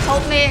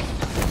 help me.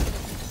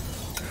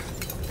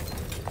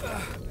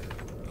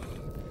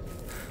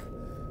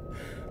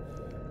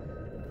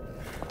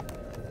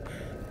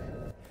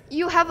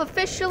 You have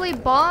officially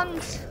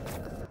bombed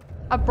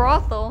a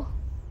brothel.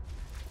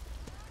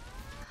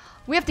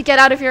 We have to get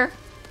out of here.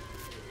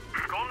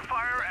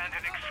 Gunfire and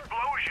an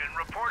explosion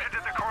reported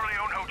at the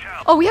Corleone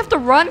Hotel. Oh, we have to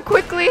run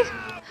quickly.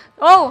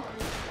 Oh.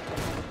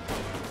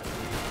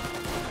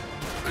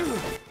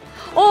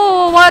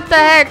 Oh, what the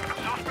heck?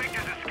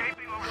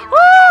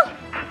 Oh,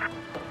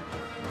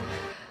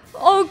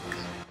 oh,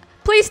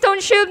 please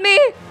don't shoot me.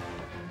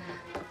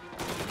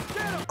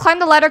 Climb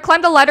the ladder,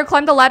 climb the ladder,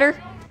 climb the ladder.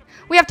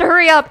 We have to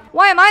hurry up.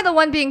 Why am I the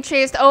one being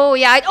chased? Oh,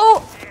 yeah.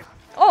 Oh.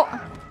 Oh.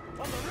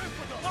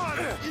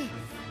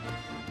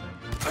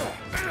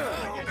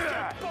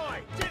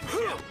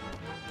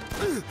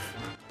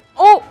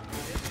 Oh.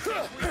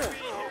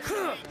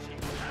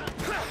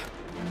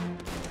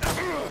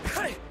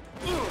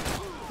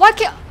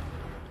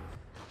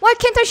 Why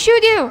can't I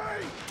shoot you?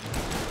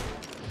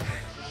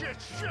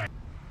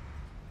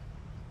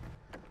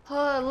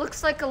 Oh, it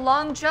looks like a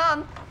long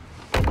jump.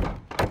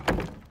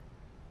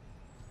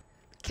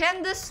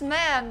 Can this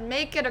man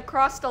make it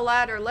across the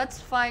ladder?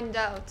 Let's find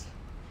out.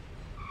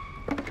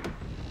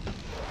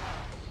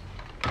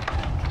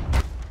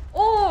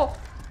 Oh!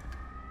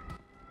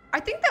 I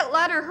think that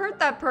ladder hurt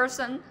that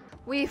person.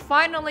 We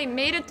finally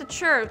made it to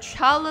church.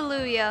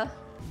 Hallelujah.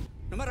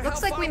 No matter Looks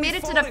how like we far made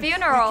we've it to the fallen,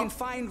 funeral. We can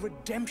find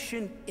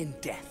redemption in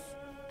death.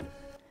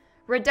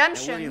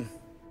 Redemption. Now, William,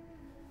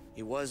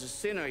 he was a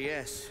sinner,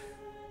 yes,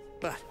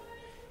 but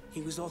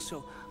he was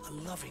also a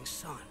loving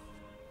son,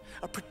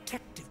 a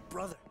protective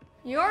brother.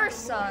 Your a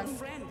son. loyal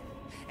friend.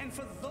 And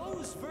for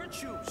those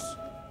virtues,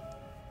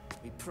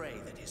 we pray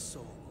that his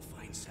soul will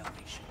find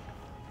salvation.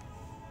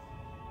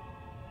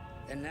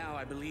 And now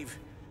I believe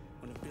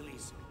one of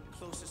Billy's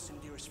closest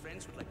and dearest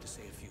friends would like to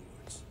say a few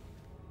words.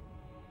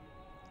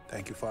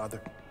 Thank you, Father.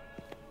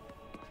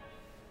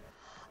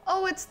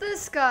 Oh, it's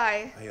this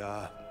guy.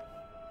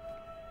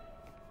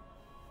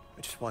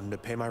 I just wanted to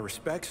pay my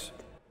respects.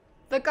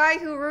 The guy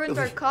who ruined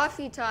our Billy.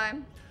 coffee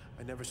time.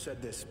 I never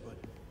said this, but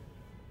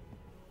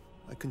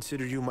I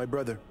consider you my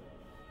brother.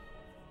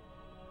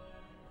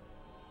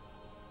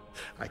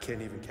 I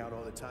can't even count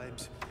all the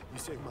times you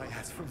saved my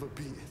ass from a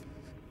beating.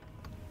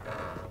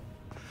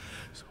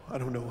 So I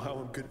don't know how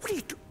I'm good. What are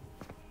you doing?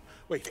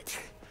 Wait,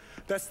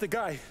 that's the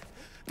guy.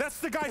 That's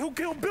the guy who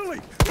killed Billy.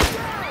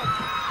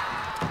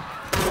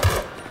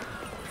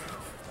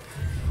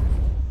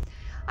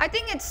 I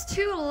think it's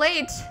too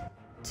late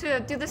to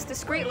do this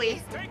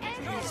discreetly.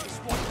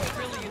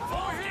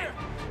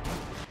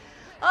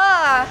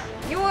 Ah,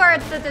 you are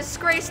the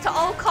disgrace to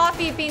all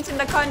coffee beans in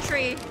the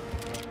country.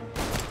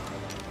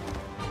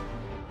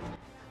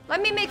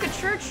 Let me make a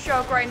church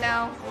joke right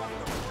now.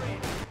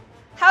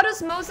 How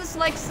does Moses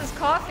like his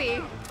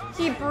coffee?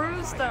 He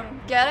brews them.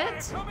 Get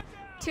it?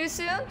 Too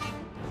soon?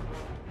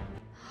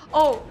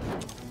 Oh.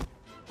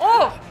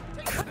 Oh!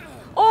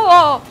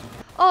 Oh!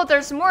 Oh,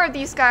 there's more of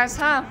these guys,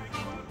 huh?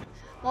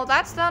 Well,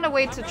 that's not a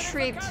way to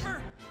treat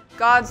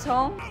God's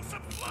home.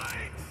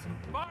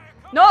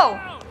 No!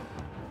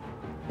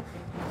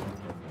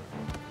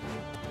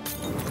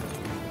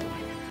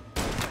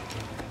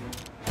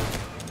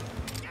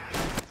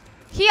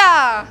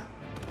 Here!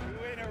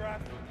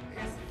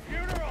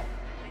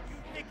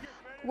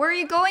 Where are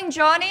you going,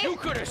 Johnny? You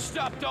could have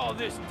stopped all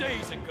this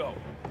days ago.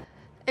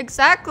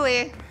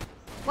 Exactly.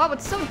 Wow,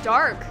 it's so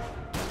dark.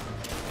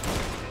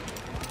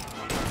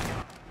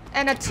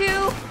 And a 2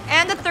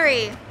 and a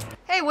 3.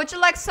 Hey, would you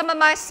like some of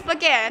my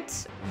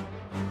spaghetti?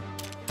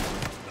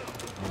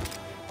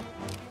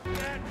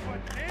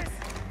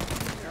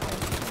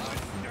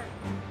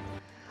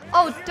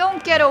 Oh,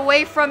 don't get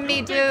away from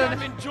me, dude.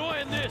 I'm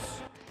enjoying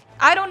this.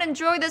 I don't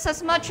enjoy this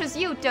as much as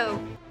you do.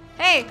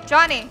 Hey,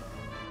 Johnny.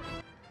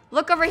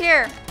 Look over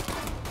here.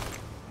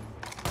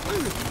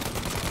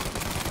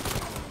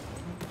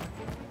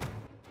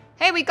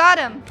 Hey, we got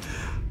him.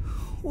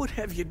 What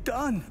have you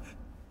done?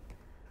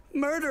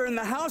 Murder in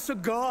the house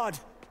of God.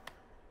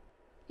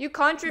 You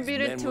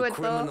contributed These to men were it,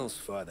 criminals,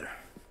 Father.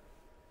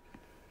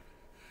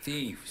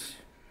 Thieves.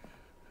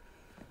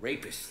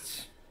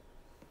 Rapists.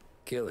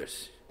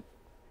 Killers.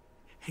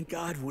 And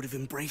God would have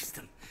embraced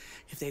them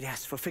if they'd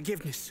asked for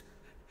forgiveness.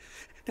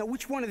 Now,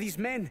 which one of these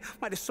men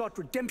might have sought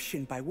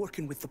redemption by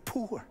working with the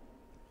poor?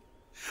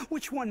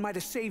 Which one might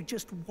have saved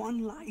just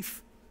one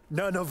life?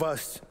 None of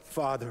us,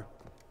 Father.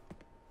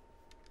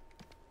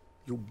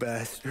 You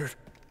bastard.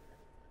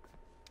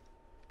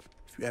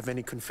 If you have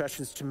any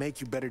confessions to make,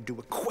 you better do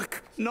it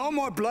quick. No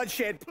more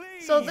bloodshed,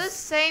 please. So this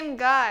same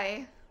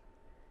guy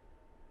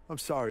I'm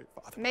sorry,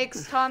 Father.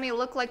 Makes Tommy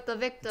look like the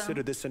victim.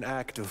 Consider this an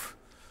act of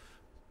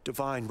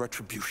divine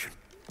retribution.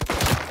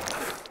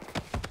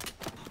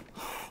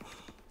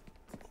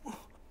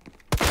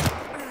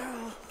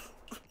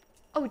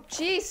 Oh,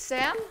 geez,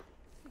 Sam.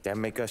 That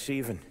make us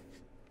even?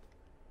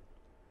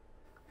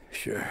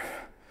 Sure.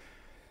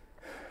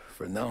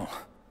 For now.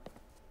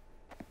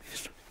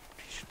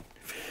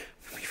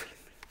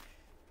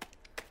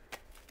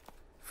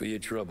 For your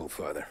trouble,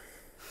 Father.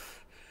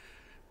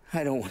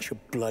 I don't want your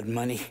blood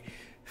money.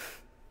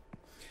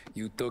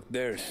 You took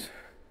theirs.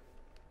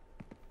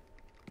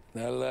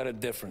 Not a lot of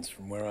difference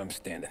from where I'm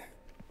standing.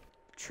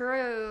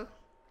 True.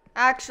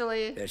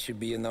 Actually. That should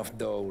be enough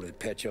dough to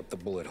patch up the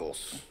bullet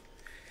holes.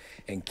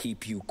 And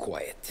keep you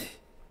quiet.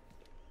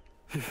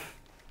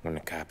 When the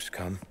cops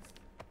come,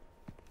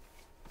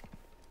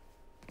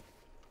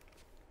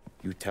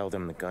 you tell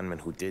them the gunman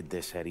who did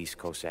this had East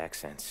Coast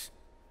accents.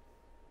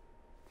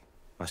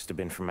 Must have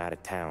been from out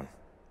of town,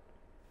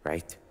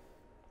 right?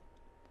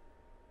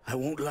 I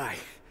won't lie.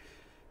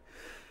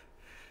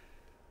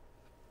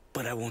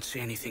 But I won't say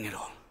anything at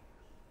all.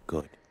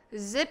 Good.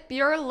 Zip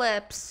your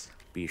lips.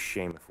 Be a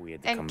shame if we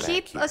had to come And back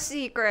keep here. a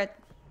secret.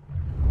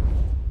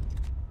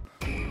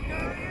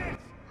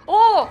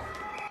 Oh!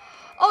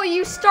 Oh,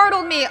 you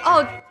startled me.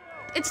 Oh,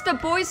 it's the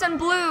boys in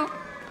blue.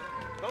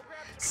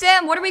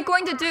 Sam, what are we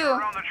going to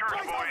do?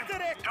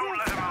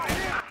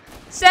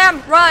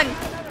 Sam, run!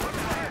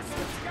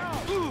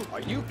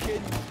 Are you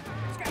kidding?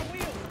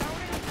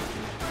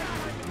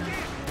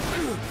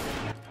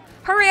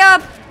 Hurry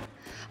up!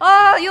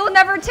 Oh, you'll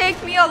never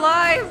take me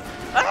alive.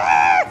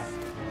 Ah!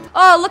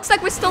 Oh, looks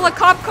like we stole a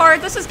cop car.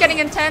 This is getting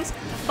intense.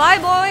 Bye,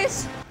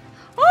 boys.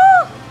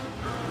 Oh!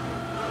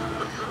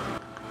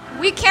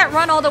 We can't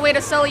run all the way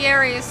to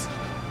Salieri's.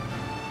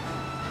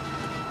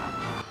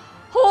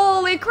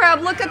 Holy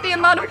crap, look at the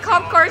amount of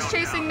cop cars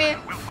chasing me.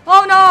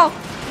 Oh no!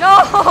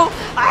 No!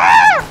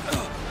 Ah!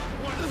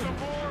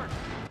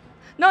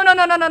 No, no,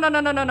 no, no, no, no, no,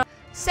 no, no, no.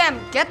 Sam,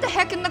 get the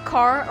heck in the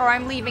car or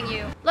I'm leaving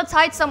you. Let's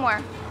hide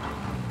somewhere.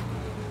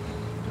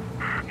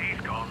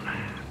 He's gone.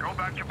 Go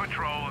back to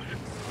patrols.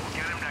 We'll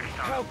get him next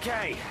time.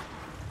 Okay.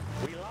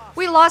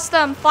 We lost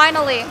them,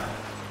 finally.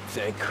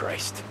 Thank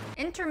Christ.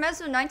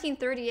 Intermezzo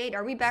 1938.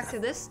 Are we back to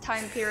this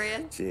time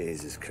period?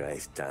 Jesus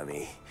Christ,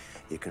 Tommy.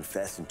 You're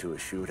confessing to a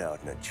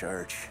shootout in a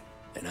church.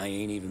 And I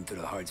ain't even to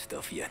the hard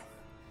stuff yet.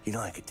 You know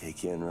I could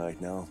take you in right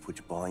now, put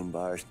you behind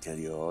bars until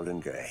you're old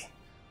and gray.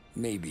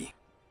 Maybe.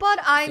 But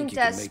I'm Think you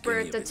can make any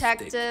desperate, of it stick.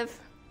 detective.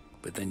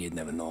 But then you'd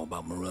never know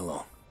about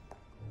Morello.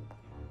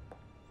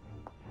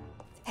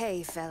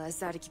 Hey, fellas.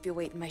 Sorry to keep you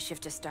waiting. My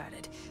shift just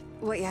started.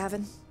 What you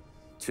having?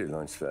 2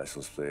 lunch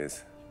specials,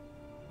 please.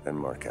 And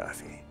more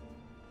coffee.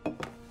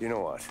 You know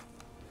what?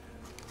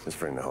 Let's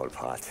bring the whole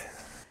pot.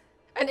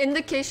 An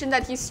indication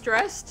that he's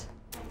stressed.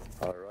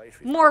 All right.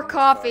 More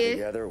coffee.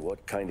 Together,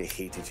 what kind of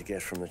heat did you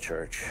get from the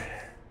church?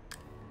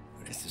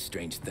 It's a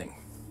strange thing.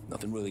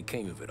 Nothing really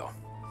came of it all.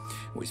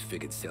 Always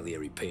figured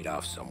Salieri paid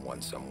off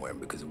someone somewhere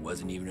because it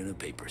wasn't even in the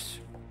papers.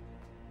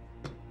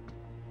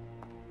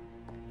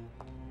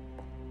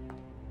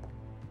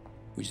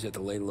 We just had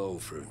to lay low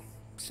for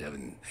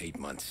 7, 8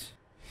 months.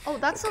 Oh,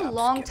 that's The a cops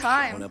long kept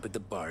time. showing up at the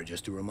bar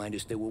just to remind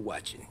us they were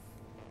watching.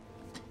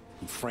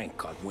 And Frank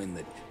caught wind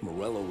that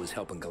Morello was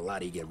helping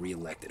Galati get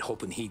reelected,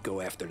 hoping he'd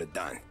go after the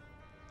Don.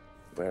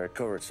 Well, I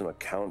recovered some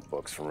account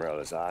books from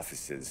Morello's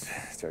offices.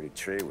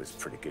 33 was a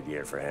pretty good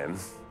year for him.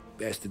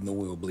 Bastard knew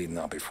we were bleeding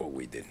out before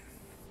we did.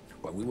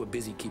 While we were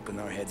busy keeping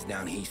our heads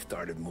down, he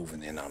started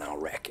moving in on our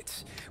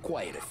rackets.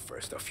 Quiet at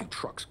first, a few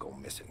trucks go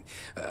missing.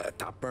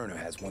 Top burner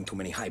has one too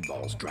many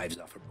highballs, drives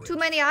off a bridge. Too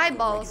many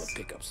eyeballs. Regular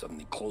pickup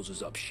suddenly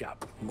closes up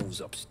shop,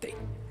 moves upstate.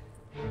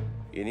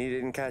 And he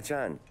didn't catch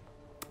on?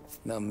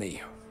 Not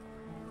me.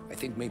 I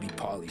think maybe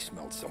Paulie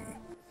smelled something.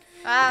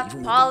 Ah, Even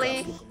with the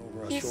Polly. cops looking over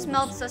our He shoulders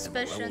smelled and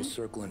suspicion. Morello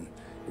circling,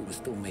 we were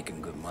still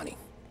making good money.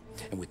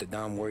 And with the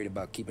Don worried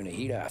about keeping the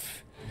heat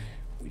off,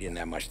 we didn't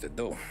have much to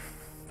do.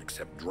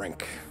 Except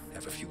drink,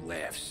 have a few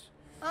laughs.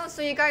 Oh,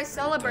 so you guys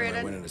I went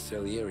celebrated. into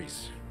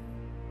Salieri's.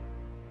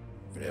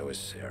 There was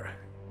Sarah.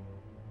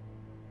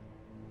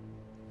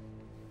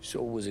 So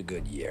it was a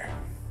good year.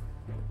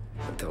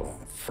 Until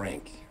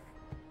Frank.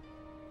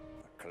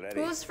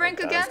 Who's Frank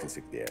again?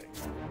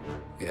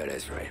 Yeah,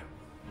 that's right.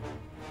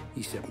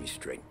 He set me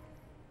straight.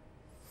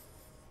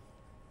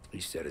 He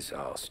set us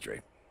all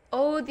straight.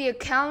 Oh, the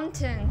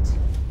accountant.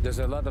 There's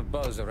a lot of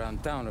buzz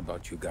around town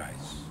about you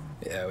guys.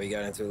 Yeah, we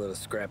got into a little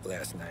scrap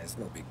last night. It's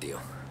no big deal.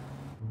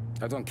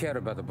 I don't care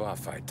about the bar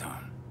fight,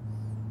 Tom.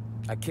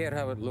 I care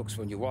how it looks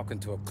when you walk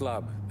into a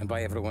club and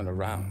by everyone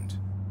around.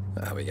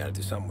 We gotta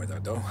do something with our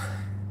dough.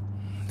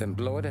 Then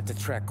blow it at the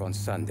track on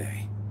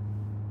Sunday.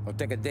 Or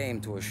take a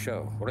dame to a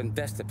show. Or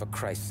invest it for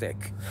Christ's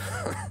sake.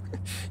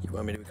 You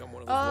want me to become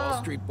one of those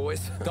Wall Street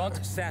boys?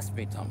 Don't sass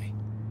me, Tommy.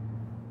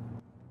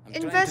 I'm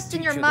trying to Invest in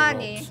teach your you the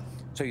money. ropes,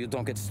 so you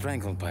don't get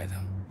strangled by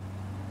them.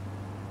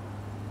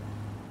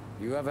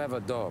 You ever have a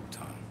dog,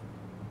 Tom?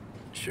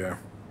 Sure.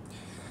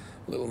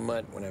 Little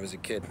mutt when I was a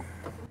kid.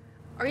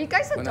 Are you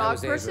guys a When I dog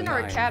was 8 person or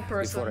a 9, cat Before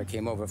I person?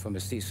 came over from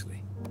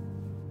Sicily.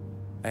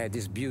 I had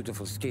this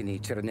beautiful, skinny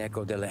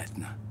Cerneco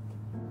dell'Etna.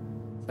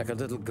 Like a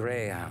little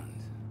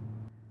greyhound.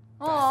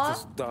 Aww.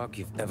 Fastest dog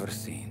you've ever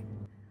seen.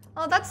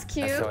 Oh, that's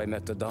cute. That's how I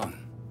met the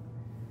Don.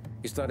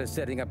 We started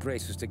setting up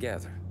races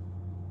together.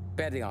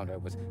 Betting on her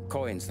with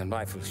coins and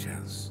rifle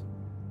shells.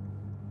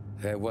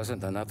 There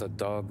wasn't another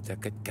dog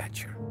that could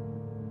catch her.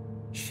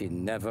 She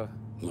never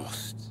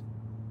lost.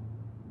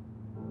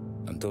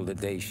 Until the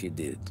day she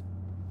did.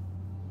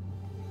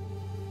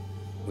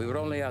 We were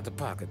only out a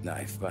pocket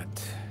knife,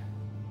 but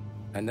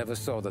I never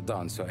saw the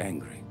Don so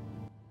angry.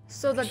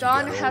 So the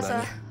Don has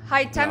a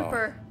high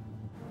temper. No.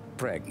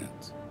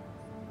 Pregnant.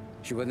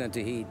 She went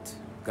into heat,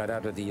 got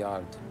out of the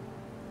yard,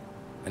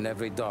 and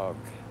every dog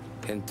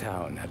in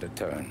town had a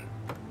turn.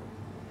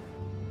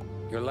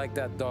 You're like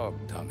that dog,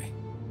 Tommy.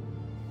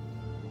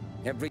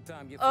 Every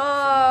time you throw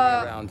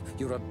money around,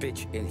 you're a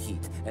bitch in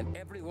heat, and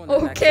everyone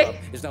in that club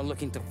is now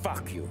looking to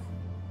fuck you.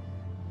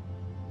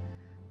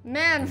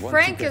 Man,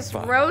 Frank is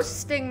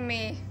roasting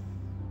me.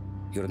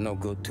 You're no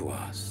good to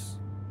us.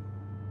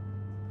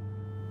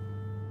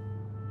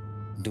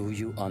 Do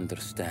you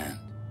understand?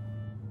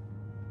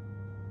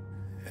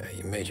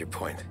 You made your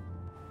point.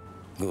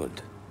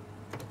 Good.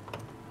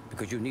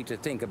 Because you need to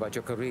think about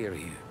your career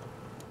here.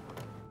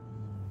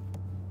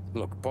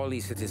 Look,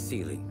 Paulie's hit his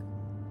ceiling.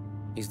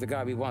 He's the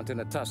guy we want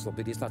in a tussle,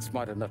 but he's not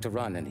smart enough to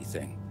run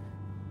anything.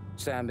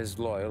 Sam is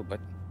loyal, but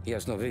he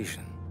has no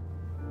vision.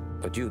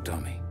 But you,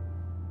 Tommy,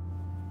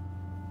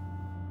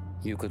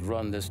 you could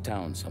run this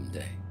town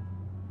someday.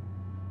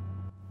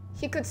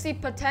 He could see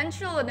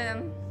potential in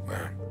him.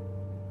 Well,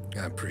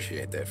 I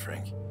appreciate that,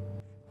 Frank.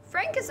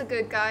 Frank is a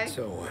good guy.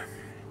 So,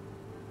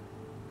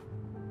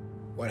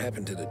 what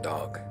happened to the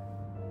dog?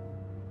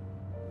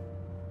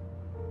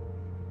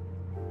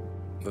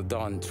 The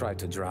Don tried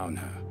to drown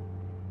her.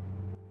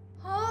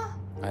 Huh?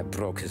 I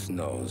broke his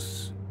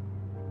nose.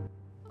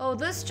 Oh,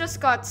 this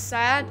just got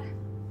sad.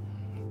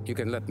 You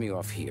can let me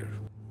off here.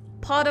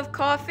 Pot of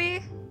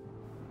coffee?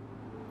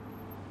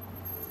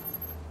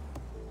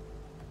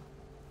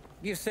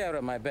 Give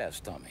Sarah my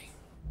best, Tommy.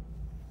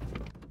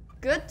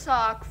 Good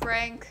talk,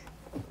 Frank.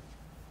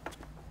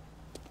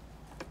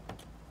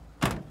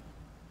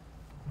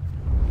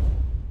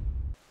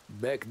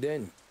 Back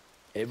then,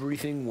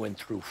 everything went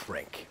through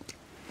Frank.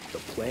 The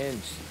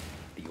plans,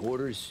 the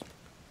orders,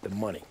 the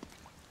money.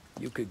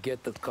 You could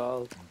get the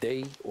call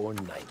day or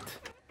night.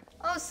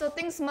 Oh, so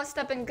things must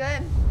have been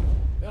good.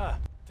 Ah,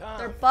 Tom.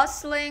 They're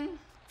bustling.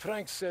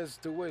 Frank says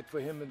to wait for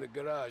him in the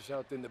garage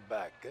out in the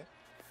back, eh?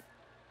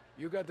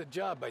 You got the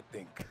job, I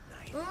think.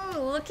 Ooh,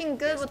 looking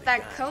good with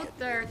that coat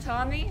there,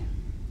 Tommy.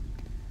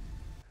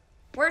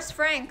 Where's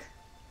Frank?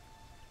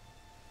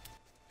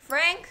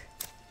 Frank?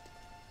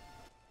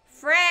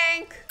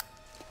 Frank?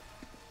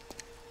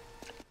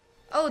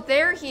 Oh,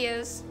 there he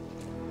is.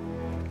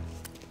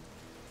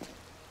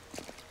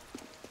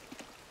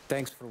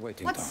 Thanks for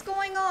waiting, What's Tom.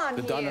 going on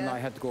The here? Don and I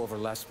had to go over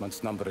last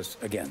month's numbers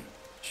again.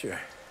 Sure.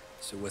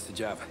 So what's the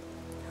job?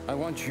 I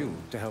want you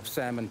to help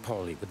Sam and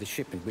Paulie with the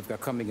shipment we've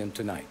got coming in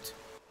tonight.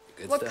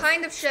 What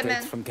kind of shipment?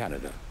 Straight from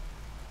Canada.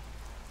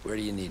 Where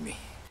do you need me?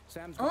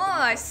 Oh,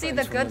 I see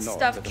the good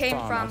stuff came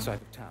from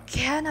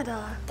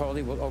Canada.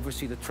 Paulie will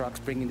oversee the trucks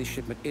bringing the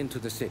shipment into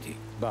the city,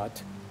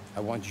 but I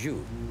want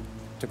you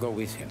to go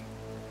with him.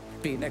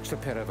 Be an extra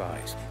pair of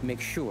eyes.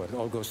 Make sure it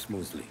all goes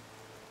smoothly.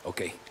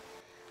 Okay.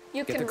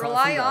 You Get can the car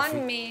rely from on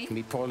Ralphie. me.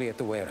 Meet Paulie at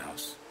the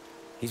warehouse.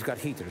 He's got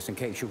heaters in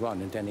case you run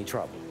into any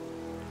trouble.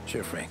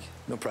 Sure, Frank.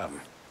 No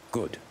problem.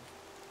 Good.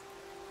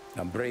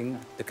 Now bring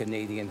the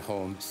Canadian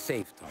home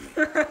safe, Tommy.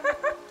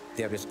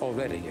 There is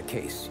already a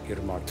case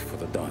earmarked for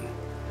the Don.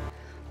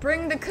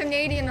 Bring the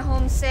Canadian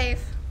home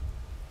safe.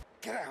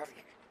 Get out of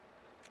here,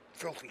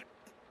 filthy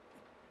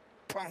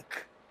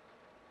punk.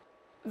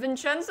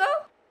 Vincenzo?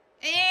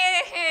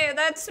 Eh,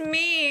 that's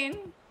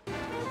mean.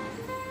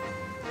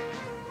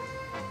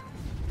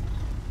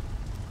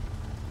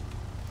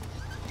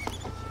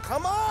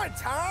 Come on,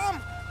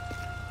 Tom!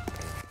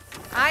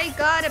 I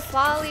got it,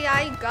 Polly,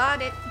 I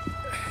got it.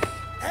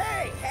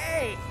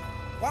 Hey!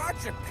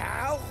 Watch it,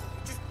 pal.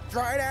 Just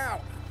dry it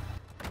out.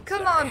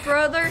 Come on,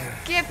 brother.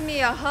 Give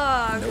me a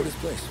hug. Know this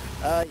place?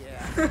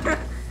 Yeah.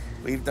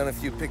 We've done a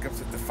few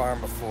pickups at the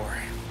farm before.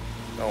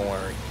 Don't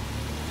worry.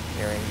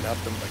 There ain't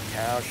nothing but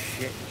cow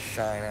shit and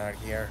shine out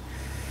here.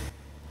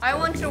 I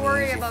want to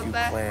worry about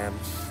that.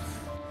 Clams.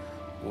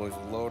 Boys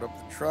will load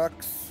up the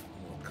trucks.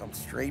 We'll come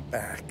straight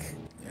back.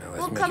 Yeah, let's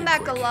We'll make come it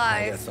back quick.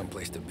 alive. I got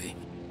someplace to be.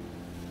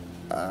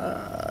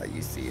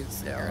 You see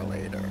Sarah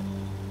later.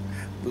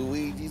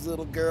 Luigi's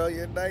little girl,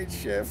 your night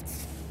shift.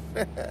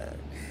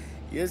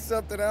 You're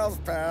something else,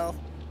 pal.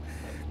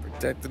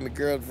 Protecting the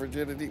girl's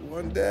virginity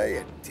one day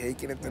and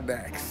taking it the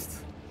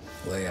next.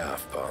 Lay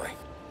off, Paulie.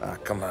 Ah,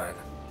 come on.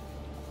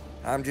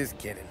 I'm just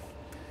kidding.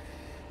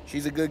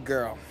 She's a good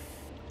girl.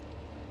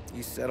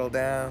 You settle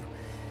down,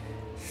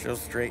 she'll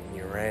straighten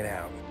you right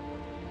out.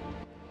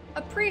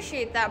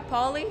 Appreciate that,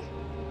 Polly.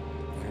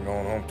 You're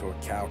going home to a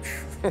couch.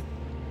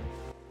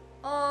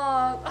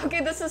 Oh,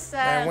 okay, this is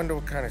sad. I wonder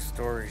what kind of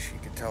stories she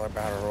could tell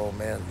about her old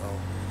man, though.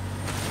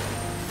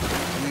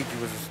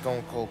 Luigi was a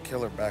stone cold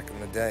killer back in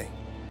the day.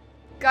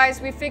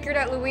 Guys, we figured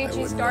out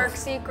Luigi's dark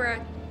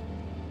secret.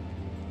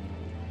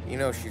 You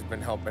know she's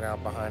been helping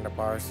out behind the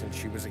bar since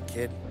she was a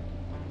kid.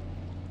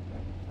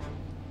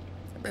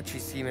 I bet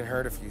she's seen and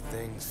heard a few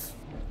things.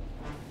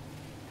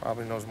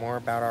 Probably knows more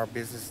about our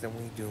business than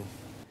we do.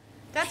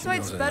 That's why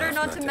it's better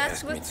not to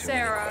mess with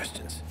Sarah.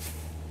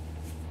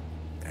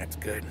 That's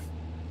good.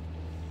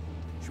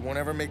 She won't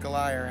ever make a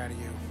liar out of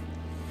you.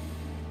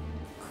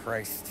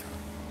 Christ.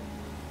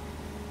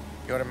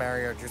 You ought to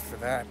marry her just for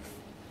that.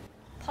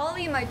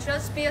 Polly might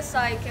just be a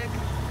sidekick.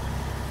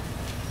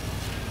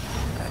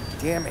 God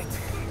damn it.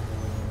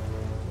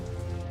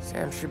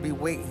 Sam should be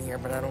waiting here,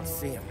 but I don't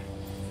see him.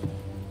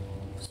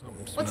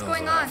 What's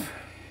going on?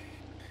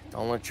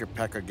 Don't let your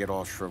pecker get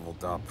all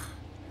shriveled up.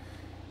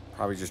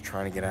 Probably just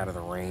trying to get out of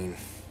the rain.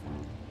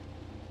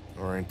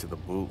 Or into the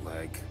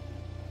bootleg.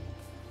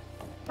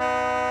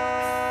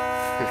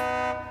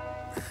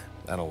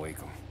 That'll wake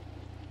him.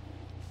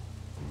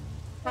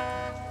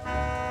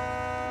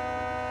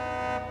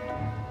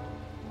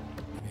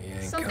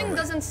 Something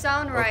doesn't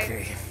sound right.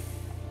 Okay.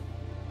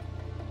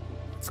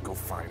 Let's go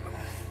find them.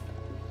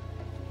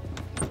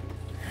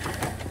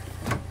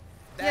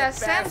 Yeah,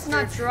 Sam's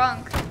not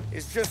drunk.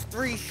 It's just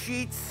 3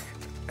 sheets,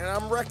 and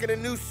I'm wrecking a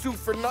new suit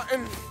for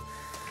nothing.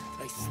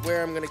 I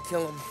swear I'm gonna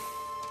kill him.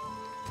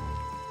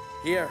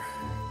 Here.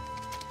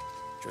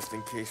 Just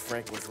in case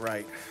Frank was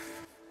right.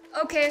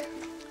 Okay.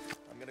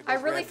 I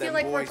really grab feel them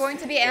like we're boys, going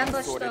to be get 'em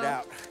ambushed sorted though.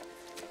 out.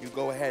 You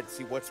go ahead,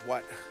 see what's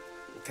what.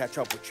 We'll catch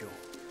up with you.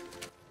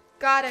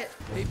 Got it.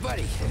 Hey,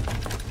 buddy.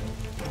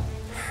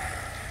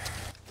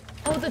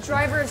 Oh, the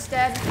driver is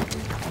dead.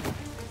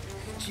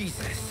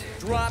 Jesus.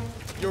 Drop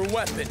your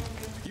weapon.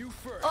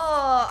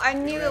 Oh, I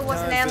knew it was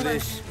an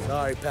ambush.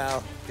 Sorry,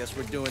 pal. Guess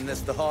we're doing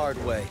this the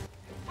hard way.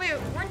 Wait,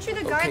 weren't you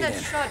the guy that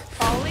shot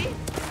Polly?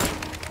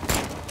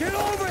 Get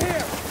over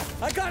here!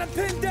 I got him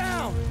pinned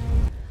down!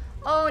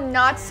 Oh,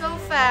 not so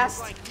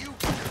fast.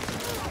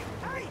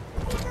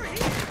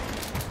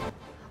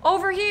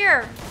 Over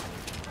here!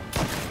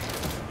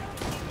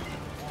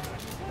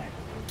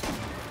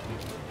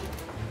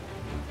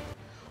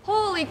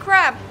 Holy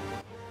crap!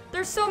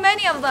 There's so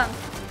many of them!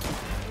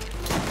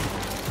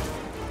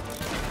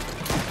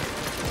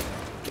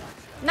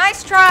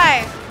 Nice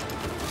try!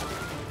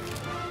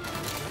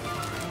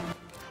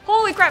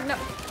 Holy crap, no.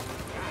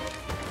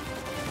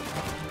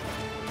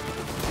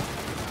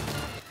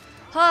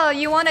 Huh,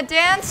 you wanna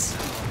dance?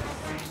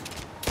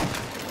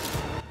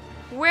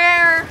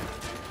 Where?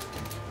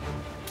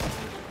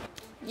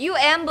 You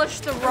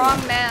ambushed the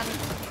wrong man.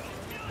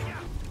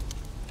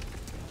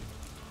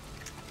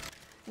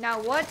 Now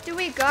what do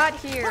we got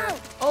here? Whoa.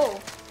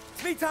 Oh.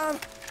 It's me, Tom.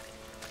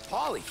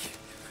 Polly,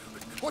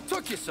 what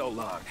took you so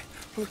long?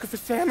 Looking for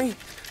Sammy.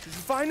 Did you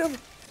find him?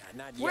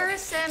 Not yet. Where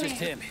is Sammy? Just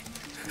him.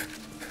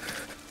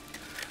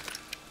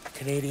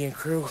 Canadian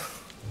crew.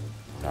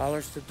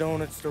 Dollars to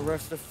donuts, the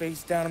rest of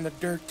face down in the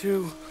dirt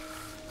too.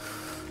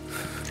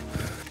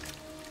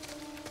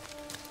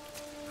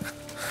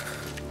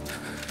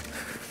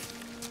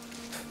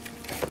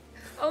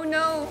 Oh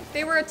no,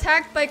 they were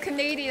attacked by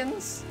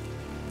Canadians.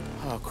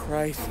 Oh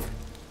Christ.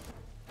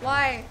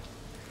 Why?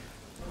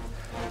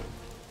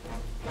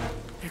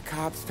 They're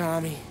cops,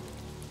 Tommy.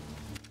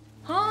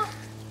 Huh?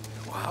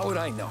 Well, how would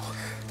I know?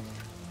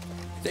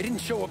 They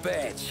didn't show a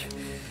badge.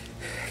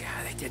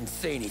 God, they didn't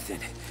say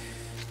anything.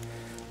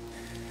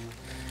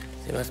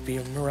 They must be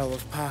in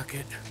Morello's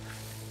pocket.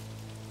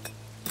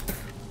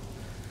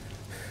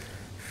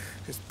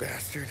 This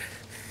bastard.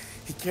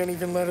 He can't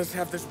even let us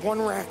have this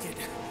one racket.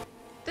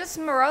 This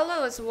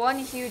Morello is one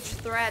huge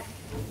threat.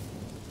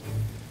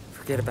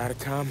 Forget about it,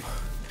 Tom.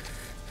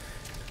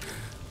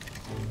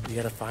 We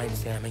gotta find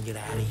Sam and get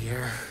out of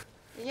here.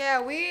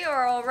 Yeah, we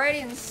are already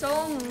in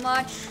so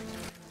much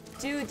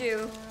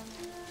doo-doo.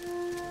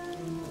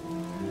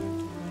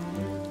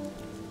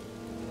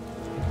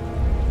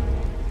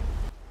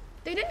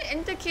 They didn't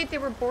indicate they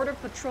were Border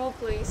Patrol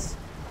police.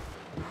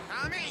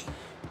 Tommy!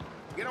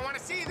 You don't want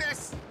to see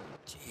this!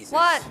 Jesus.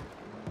 What?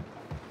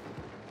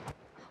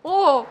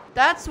 Oh,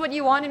 that's what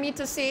you wanted me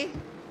to see?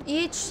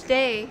 Each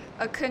day,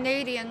 a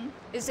Canadian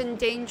is in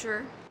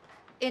danger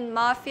in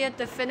Mafia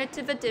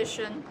Definitive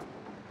Edition.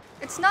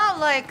 It's not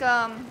like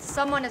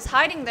someone is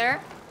hiding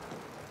there.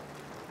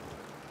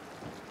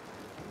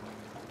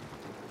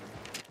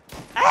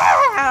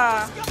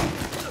 Ah!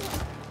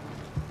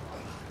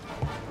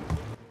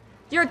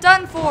 You're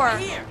done for.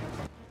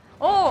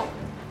 Oh.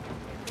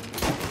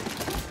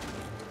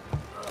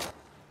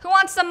 Who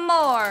wants some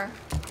more?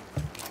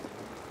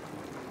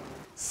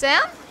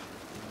 Sam?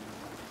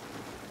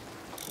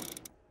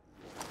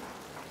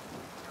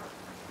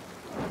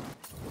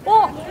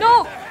 Oh,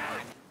 no!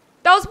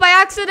 That was by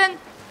accident.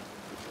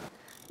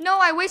 No,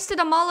 I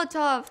wasted a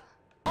Molotov.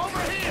 Over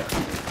here!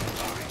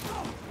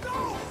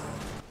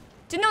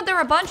 Didn't know there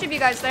were a bunch of you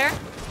guys there.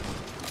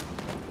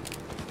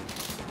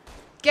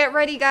 Get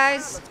ready,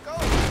 guys.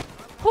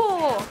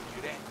 Oh.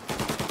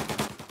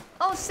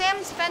 Oh,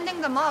 Sam's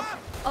fending them up.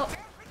 Oh,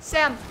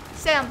 Sam.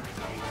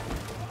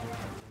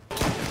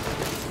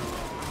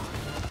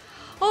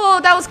 Oh,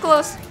 that was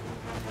close.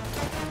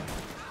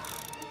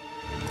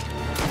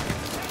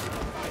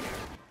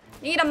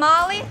 Need a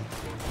molly?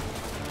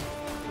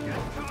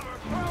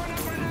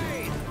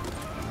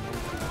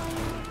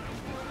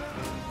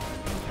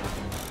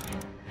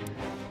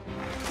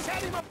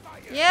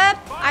 Yep,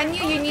 I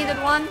knew you needed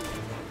one.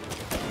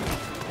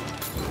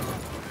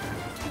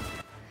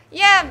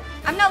 Yeah,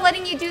 I'm not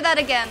letting you do that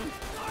again.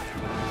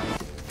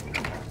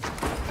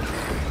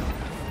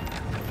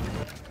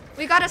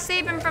 We gotta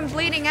save him from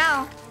bleeding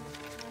out.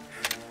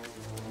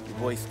 You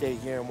boys stay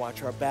here and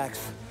watch our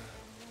backs.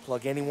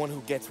 Plug anyone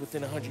who gets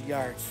within 100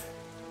 yards.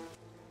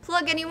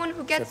 Plug anyone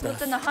who gets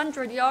Except within us.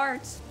 100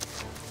 yards.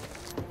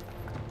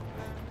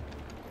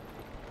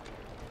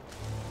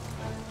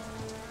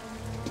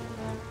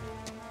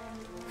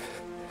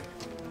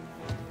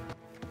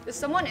 Is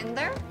someone in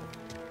there?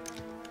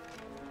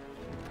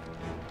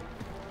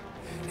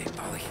 Hey,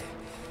 Polly.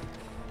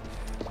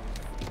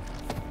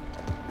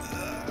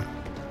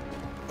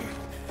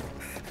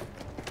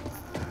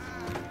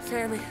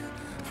 Sammy.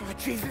 Oh,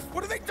 Jesus,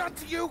 what have they done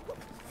to you?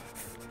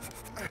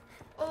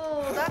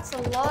 Oh, that's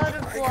a lot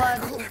of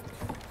blood.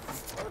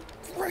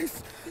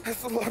 Christ,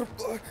 that's a lot of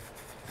blood.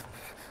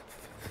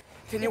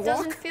 Can you It walk?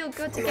 doesn't feel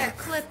good to get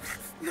clipped.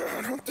 No,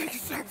 I don't think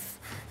so.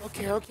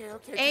 Okay.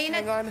 Just Ain't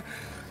hang it? on.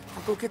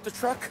 I'll go get the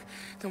truck,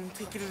 then we'll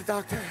take you to the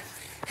doctor.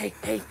 Hey,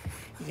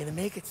 you're gonna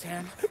make it,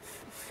 Sam.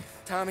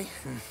 Tommy,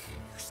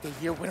 stay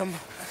here with him.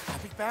 I'll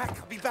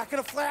be back in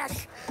a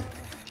flash.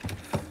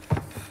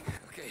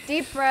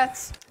 Deep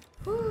breaths.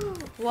 Whew.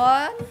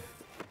 1,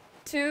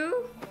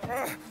 2.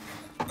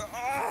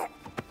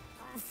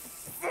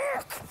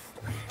 Fuck!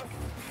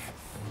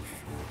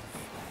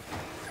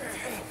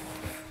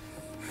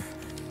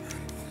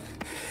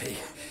 Hey,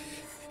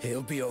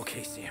 he'll be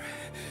okay, Sam.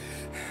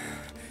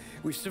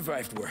 We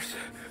survived worse.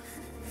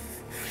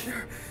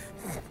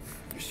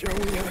 Sure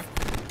we have.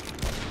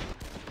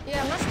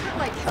 Yeah, it must hurt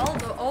like hell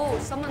though. Oh,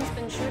 someone's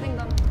been shooting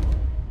them.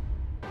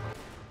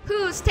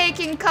 Who's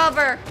taking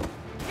cover?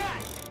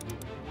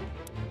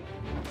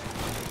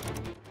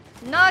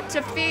 Not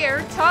to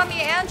fear,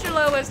 Tommy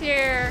Angelo is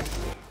here.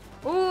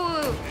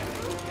 Ooh.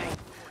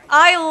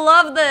 I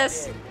love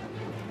this.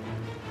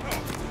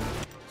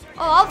 Oh,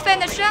 I'll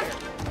finish him.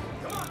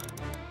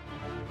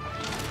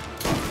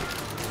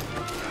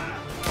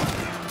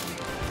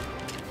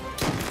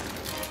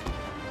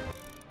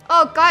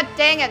 Oh, god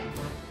dang it.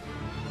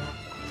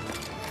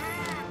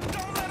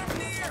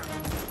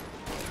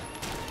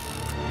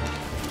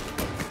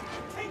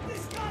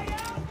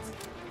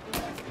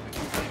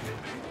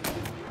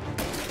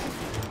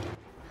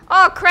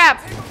 Oh,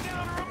 crap.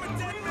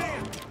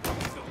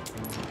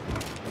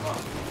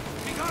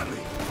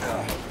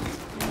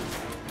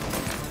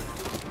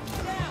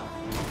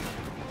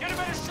 Get a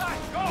better shot.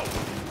 Go.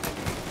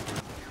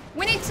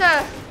 We need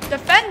to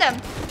defend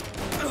him.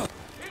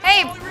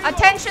 Hey,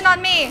 attention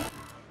on me.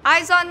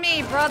 Eyes on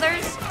me,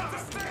 brothers.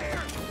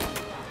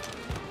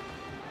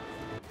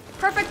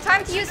 Perfect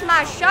time to use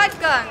my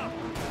shotgun.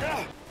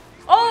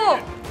 Oh,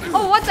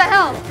 what the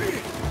hell?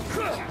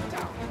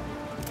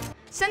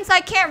 Since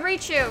I can't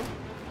reach you.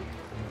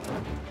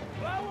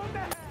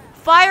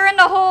 Fire in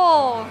the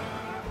hole.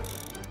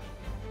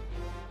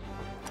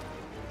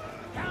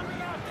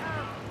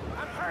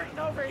 I'm hurting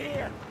over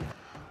here.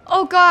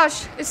 Oh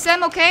gosh, is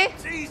Sam okay?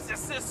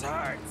 Jesus, this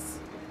hurts.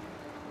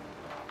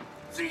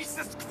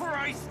 Jesus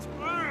Christ.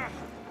 Ugh.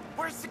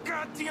 Where's the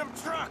goddamn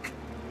truck?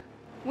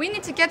 We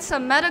need to get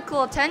some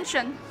medical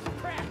attention.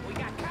 Crap, we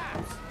got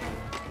cops.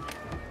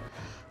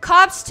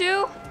 Cops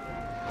too?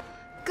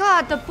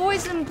 God, the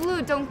boys in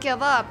blue don't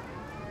give up.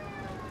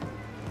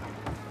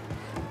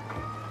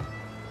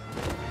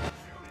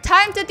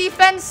 Time to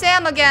defend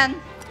Sam again.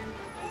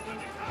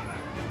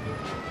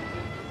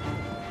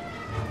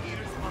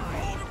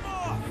 Hold him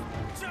off.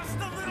 Just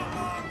a little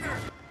longer.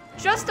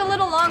 Just a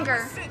little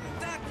longer. Sitting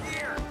back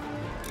here.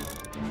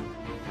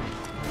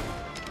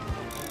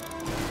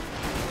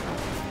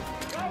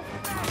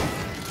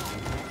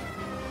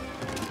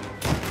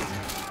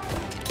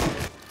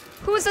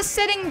 Who's a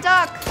sitting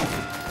duck?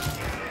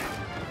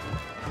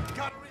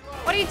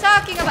 What are you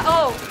talking about?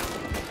 Oh.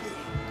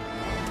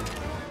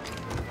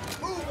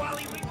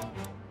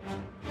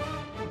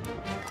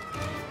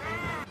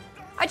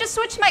 I just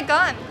switched my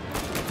gun.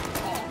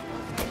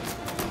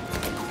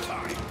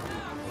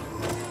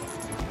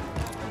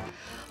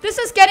 This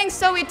is getting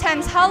so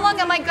intense. How long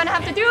am I gonna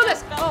have to do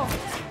this? Oh.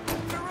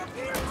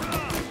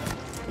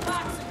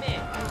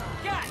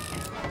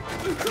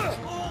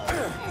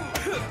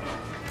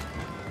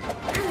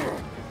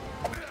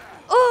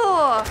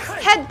 Ooh,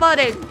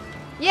 headbutted.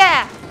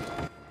 Yeah.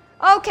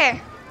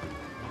 Okay.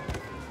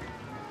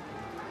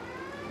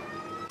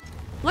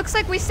 Looks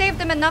like we saved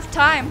them enough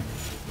time.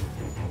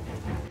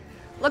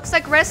 Looks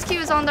like rescue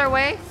is on their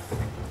way.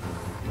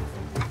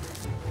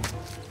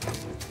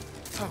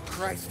 Oh,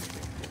 Christ.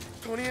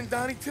 Tony and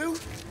Donnie too?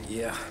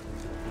 Yeah.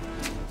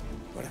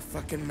 What a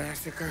fucking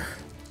massacre.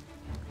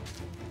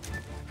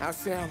 How's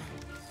Sam?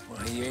 Well,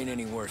 he ain't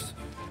any worse.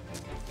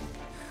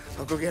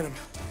 I'll go get him.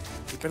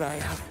 Keep an eye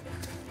out.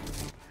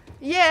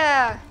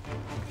 Yeah.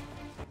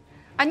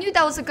 I knew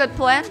that was a good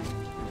plan.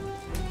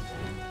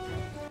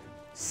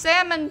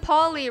 Sam and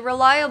Polly,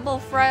 reliable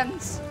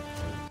friends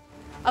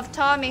of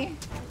Tommy.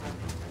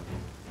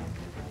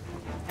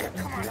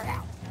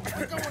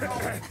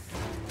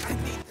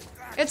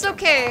 It's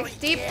okay.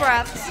 Deep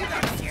breaths.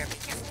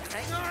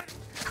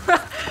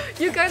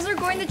 You guys are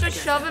going to just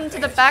shove him to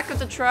the back of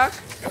the truck?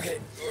 Okay.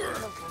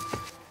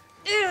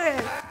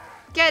 Ugh.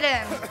 Get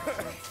in.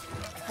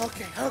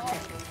 Okay.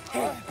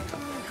 Hey,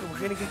 we're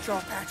gonna get you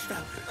all patched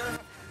up.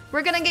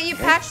 We're gonna get you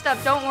patched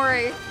up, don't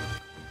worry.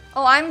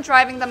 Oh, I'm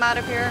driving them out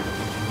of here.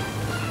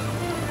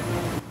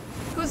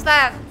 Who's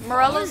that?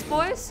 Morello's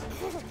boys?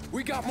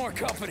 We got more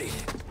company.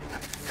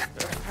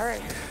 All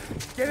right,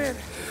 get in.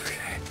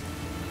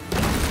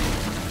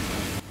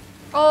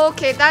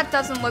 Okay, that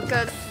doesn't look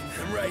good.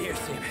 I'm right here,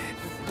 Sam.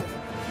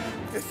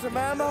 There's some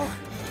ammo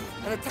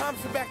and a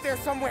Thompson back there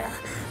somewhere.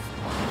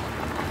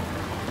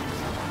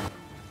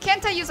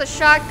 Can't I use a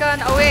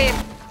shotgun? Oh wait,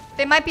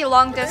 they might be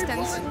long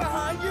distance.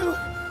 Behind you,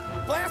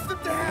 blast them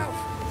down.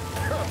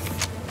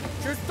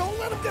 Just don't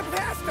let them get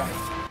past us.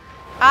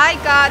 I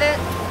got it.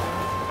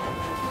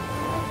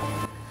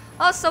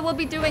 Also, we'll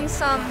be doing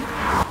some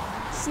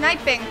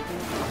sniping.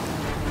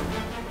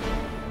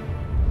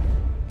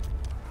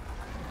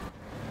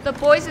 The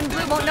boys in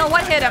blue won't know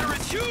what hit him.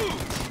 It's huge.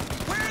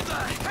 Where the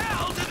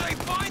hell did they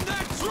find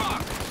that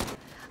truck?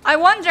 I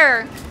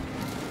wonder.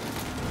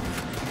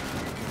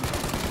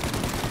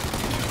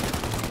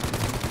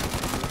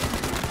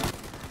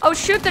 Oh,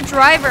 shoot the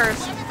drivers.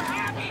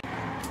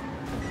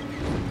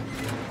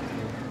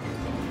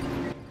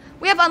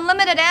 We have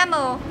unlimited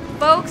ammo,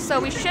 folks, so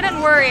we shouldn't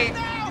worry.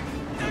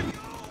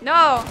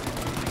 No.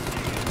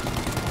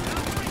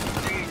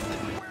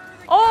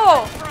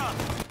 Oh!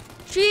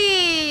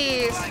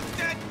 Jeez.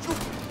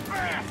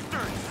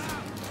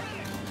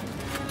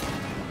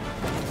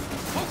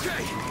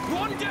 Okay,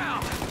 one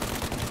down.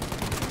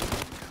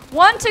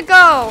 One to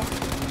go.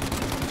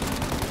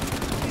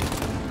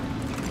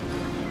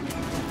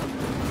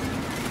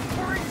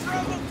 We're in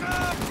trouble,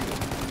 Tom.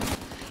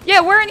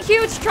 Yeah, we're in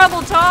huge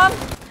trouble, Tom.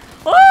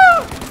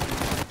 Oh!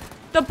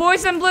 The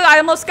boys in blue, I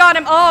almost got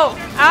him. Oh,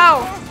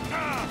 ow.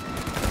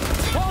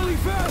 Polly,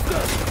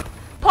 faster!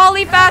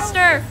 Polly,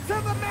 faster! To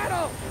the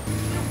middle!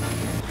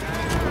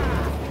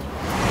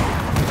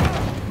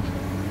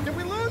 Did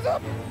we lose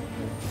them?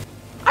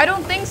 I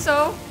don't think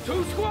so.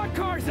 2 squad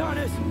cars on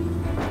us!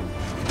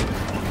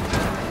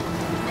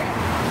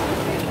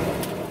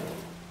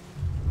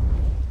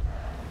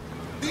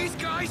 These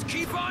guys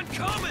keep on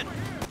coming!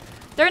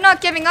 They're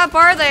not giving up,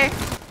 are they?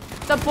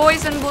 The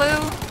boys in blue.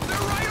 They're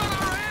right on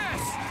our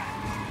ass!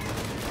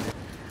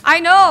 I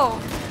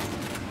know.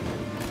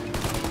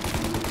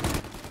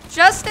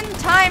 Just in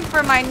time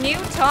for my new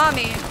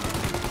Tommy.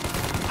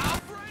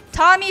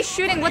 Tommy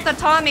shooting with a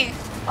Tommy.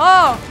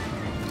 Oh.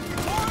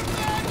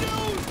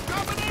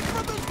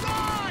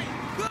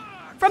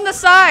 From the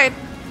side.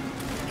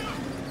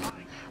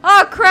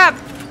 Oh crap.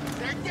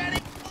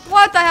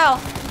 What the hell?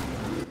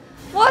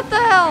 What the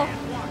hell?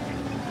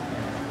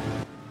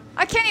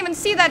 I can't even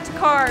see that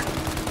car.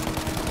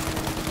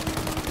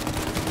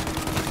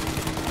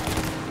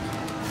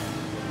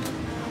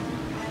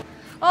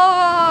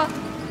 Oh.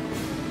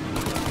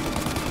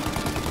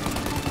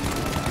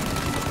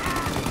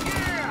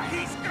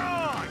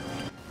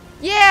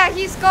 Yeah,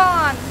 he's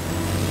gone.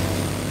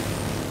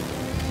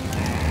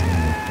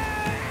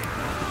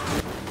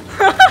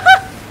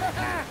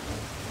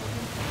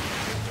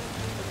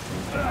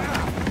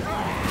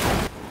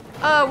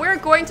 We're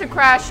going to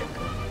crash.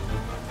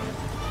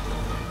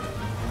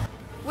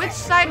 Which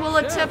side will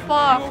it tip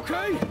off?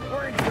 Okay,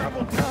 we're in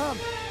trouble, Tom.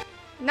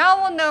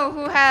 Now we'll know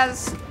who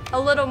has a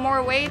little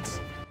more weight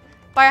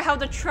by how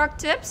the truck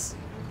tips.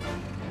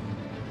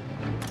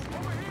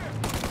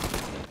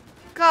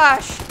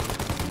 Gosh.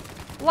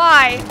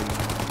 Why?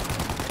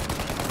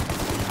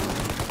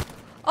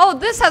 Oh,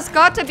 this has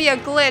got to be a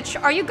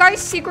glitch. Are you guys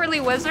secretly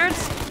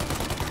wizards?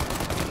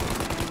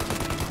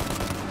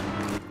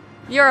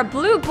 You're a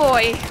blue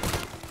boy,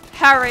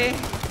 Harry.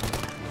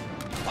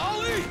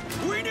 Ollie,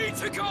 we need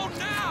to go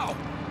now!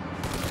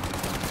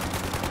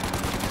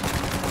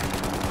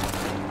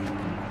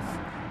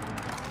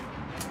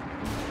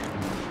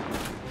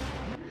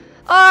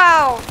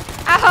 Ow!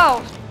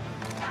 Ow!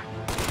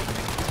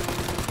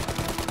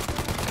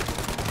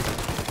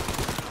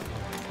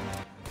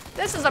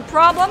 This is a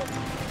problem.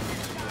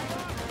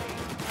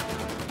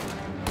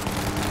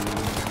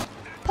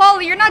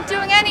 Polly, you're not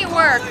doing any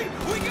work.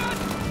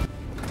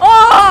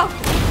 Oh!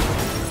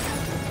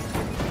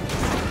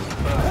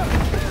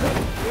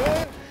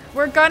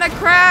 We're gonna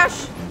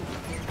crash.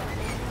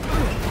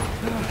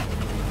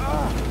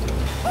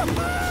 I'm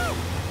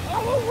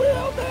a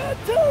real man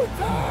too,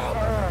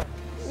 Tom!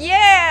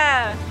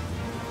 Yeah!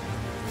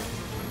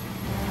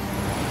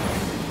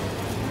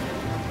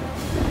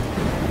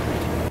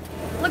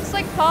 Looks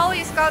like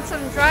Polly's got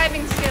some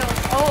driving skills.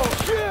 Oh.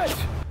 Shit!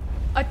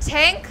 A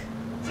tank?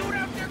 Shoot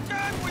out your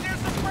gun when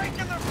there's a break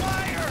in the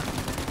fire!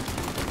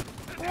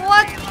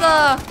 What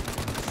the?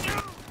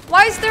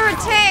 Why is there a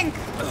tank?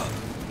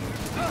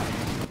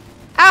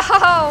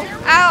 Ow!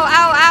 Ow!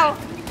 Ow! Ow!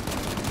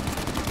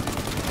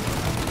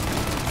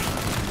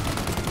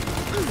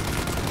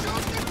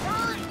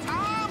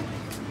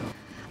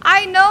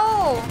 I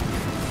know!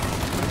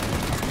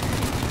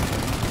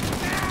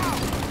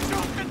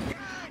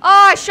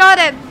 Oh, I shot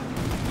him!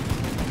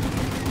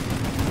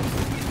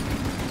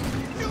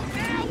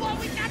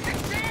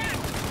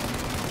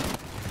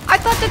 I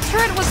thought the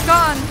turret was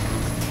gone.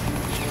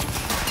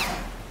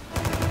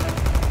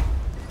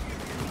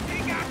 He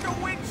got the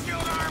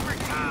windshield armor,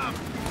 Tom.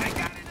 I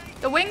got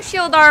it. The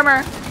windshield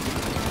armor.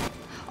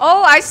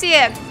 Oh, I see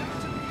it.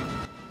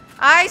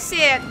 I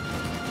see it.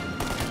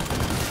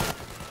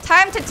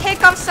 Time to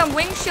take off some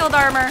windshield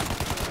armor.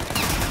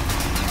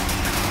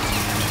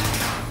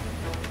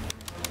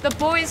 The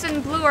boys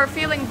in blue are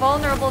feeling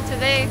vulnerable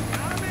today.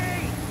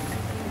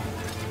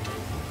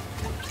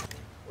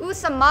 Ooh,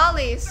 some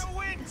mollies. The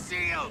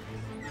windshield.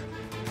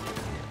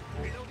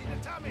 Reloading the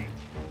tummy.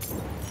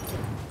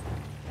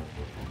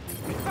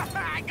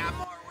 I got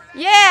more where that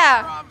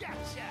Yeah. came from.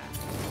 Gotcha.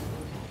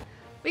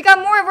 We got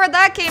more of where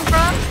that came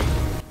from.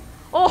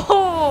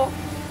 Oh.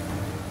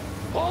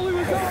 Paulie,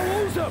 we gotta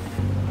lose him.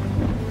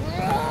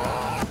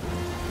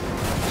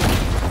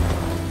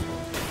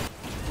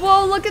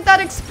 Whoa, look at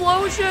that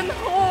explosion.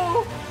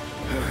 Oh.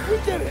 We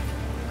did it.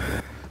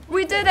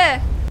 We did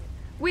it.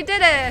 We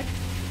did it.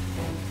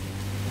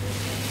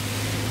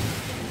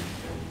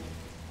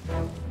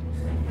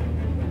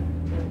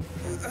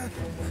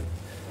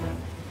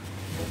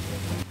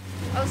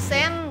 Oh,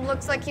 Sam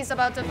looks like he's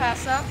about to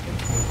pass out.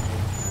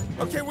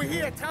 Okay, we're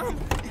here, Tom.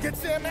 You get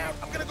Sam out.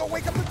 I'm gonna go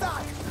wake up the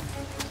doc.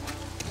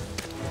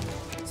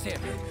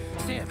 Sam.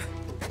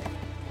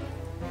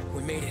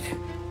 We made it.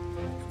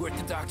 We're at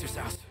the doctor's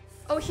house.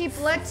 Oh, he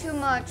bled too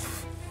much.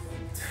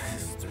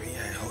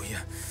 I owe you.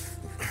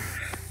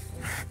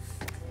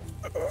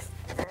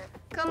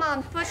 Come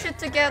on, push it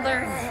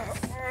together.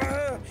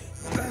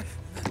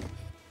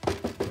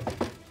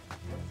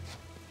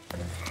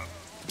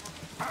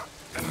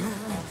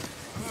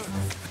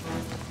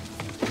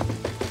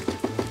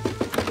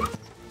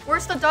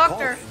 Where's the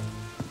doctor?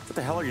 What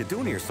the hell are you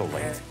doing here so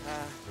late?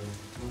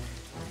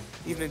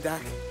 Evening,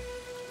 Doc.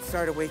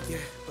 Sorry to wake you,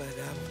 but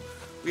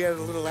we had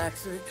a little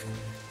accident.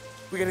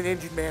 We got an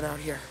injured man out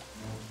here.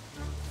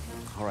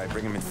 All right,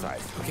 bring him inside.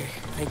 Okay,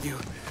 thank you.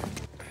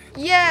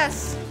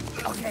 Yes.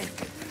 Okay,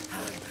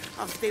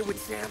 I'll stay with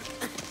Sam.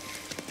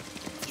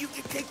 You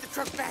can take the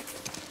truck back.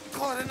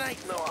 Call it a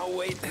night. No, I'll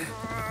wait.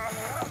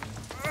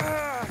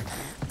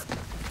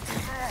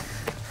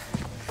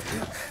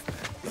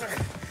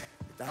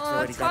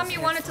 Oh, Tommy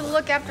wanted to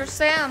look after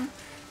Sam.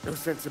 No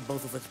sense in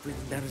both of us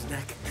breathing down his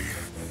neck.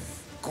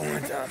 Go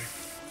on, Tom.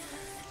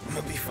 I'm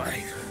gonna be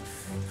fine.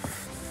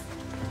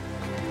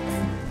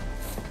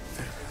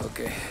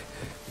 Okay.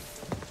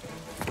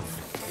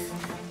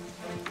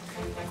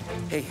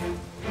 Hey,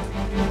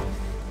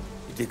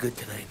 you did good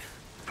tonight.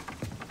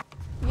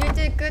 You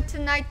did good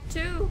tonight,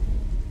 too.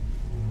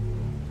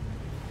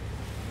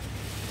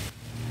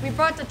 We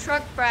brought the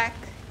truck back.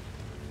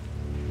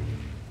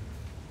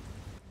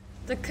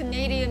 The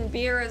Canadian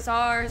beer is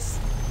ours.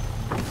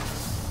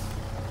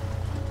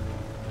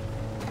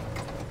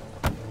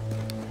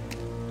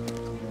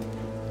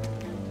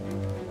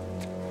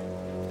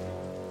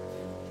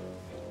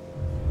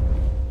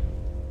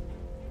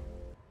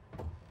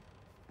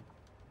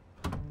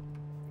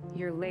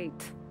 You're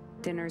late.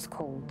 Dinner's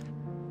cold.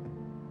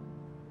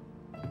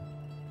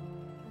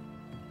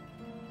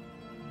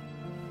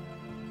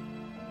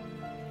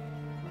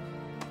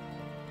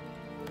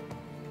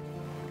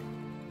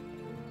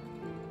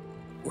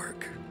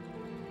 Work.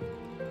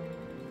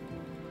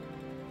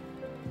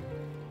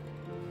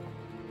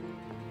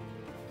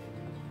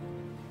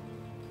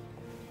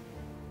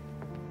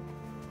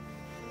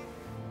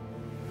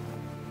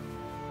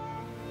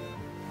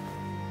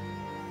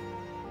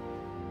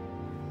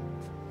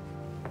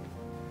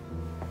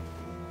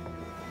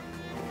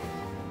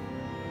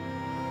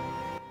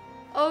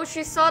 Oh,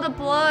 she saw the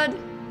blood.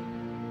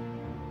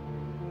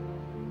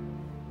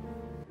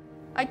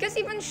 I guess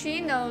even she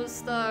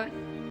knows the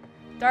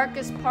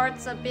darkest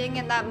parts of being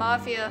in that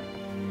mafia.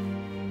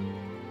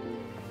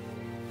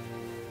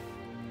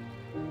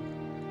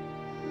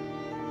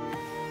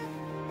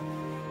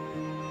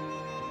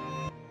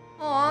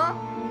 Aww.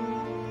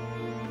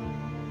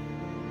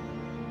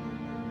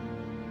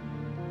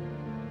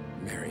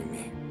 Marry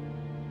me.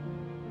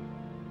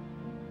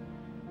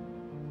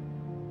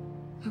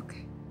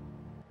 Okay.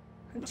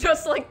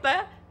 Just like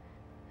that?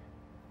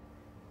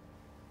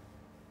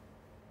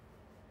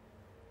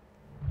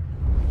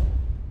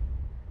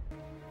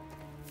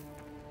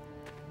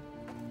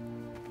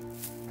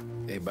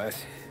 Hey,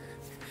 boss.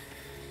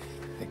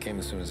 I came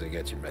as soon as I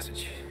got your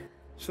message.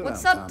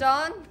 What's up,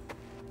 Don?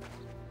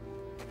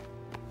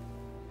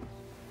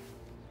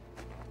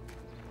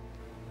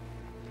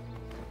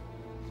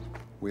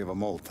 We have a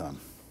mole, Tom.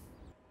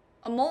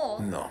 A mole?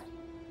 No.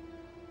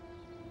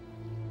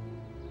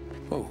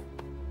 Oh.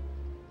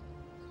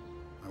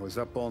 I was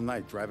up all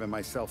night driving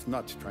myself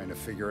nuts trying to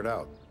figure it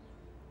out.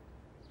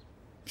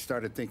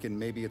 Started thinking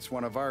maybe it's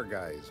one of our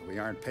guys. We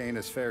aren't paying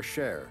his fair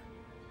share.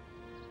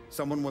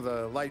 Someone with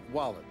a light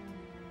wallet.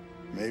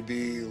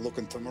 Maybe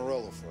looking to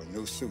Morello for a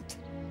new suit.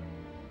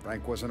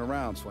 Frank wasn't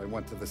around, so I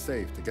went to the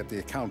safe to get the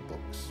account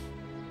books.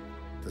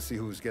 To see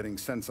who's getting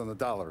cents on the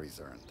dollar he's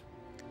earned.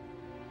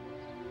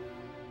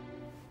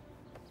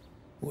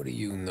 What do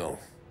you know?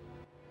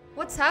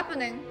 What's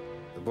happening?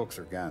 The books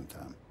are gone,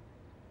 Tom.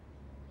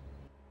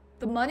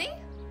 The money?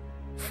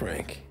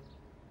 Frank.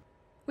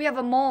 We have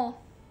a mole.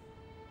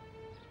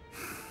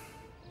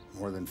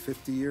 More than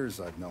 50 years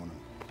I've known him.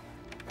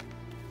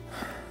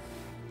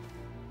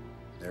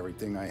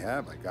 Everything I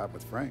have, I got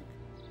with Frank.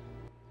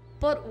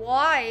 But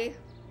why?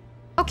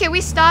 Okay,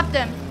 we stopped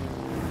him.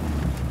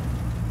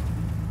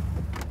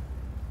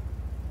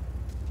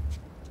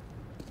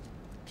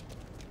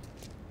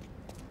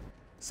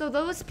 So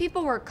those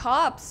people were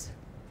cops.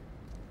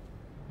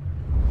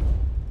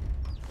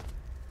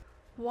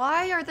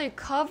 Why are they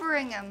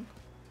covering him?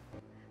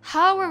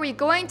 How are we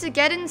going to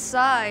get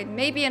inside?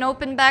 Maybe an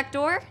open back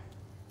door?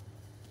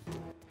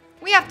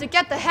 We have to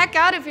get the heck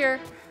out of here.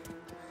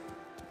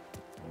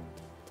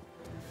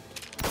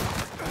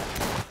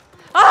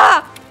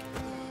 Ah!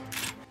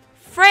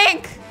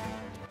 Frank!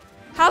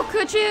 How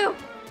could you?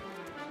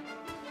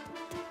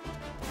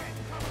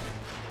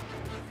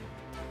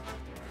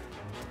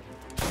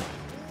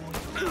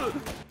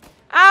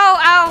 Ow,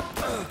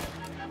 ow!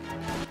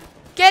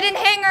 Get in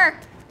hanger!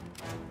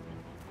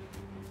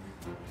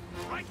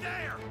 Right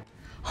there!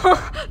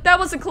 That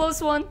was a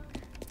close one.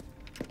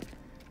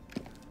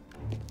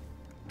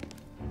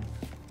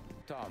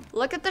 Tom.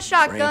 Look at the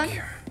shotgun.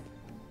 Frank.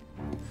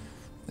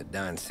 The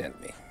Don sent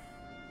me.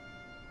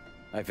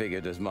 I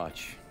figured as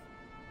much.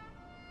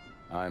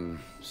 I'm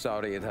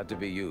sorry it had to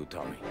be you,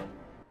 Tommy.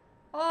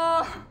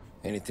 Oh.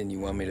 Anything you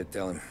want me to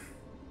tell him?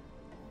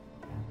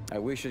 I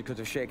wish it could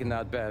have shaken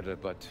out better,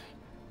 but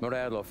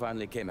Morello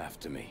finally came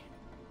after me.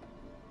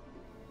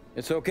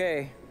 It's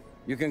okay.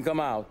 You can come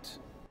out.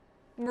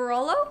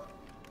 Morello?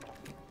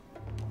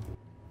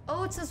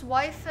 Oh, it's his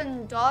wife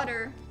and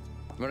daughter.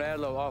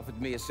 Morello offered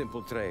me a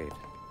simple trade.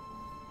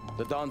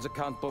 The Don's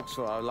account books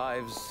for our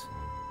lives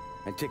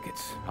and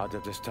tickets out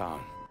of this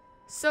town.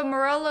 So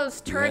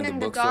Morello's You hand the turning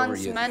the books over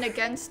Don's yet? men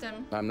against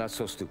him. I'm not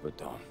so stupid,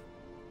 Don.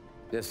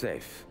 They're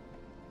safe.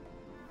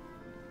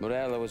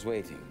 Morello was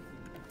waiting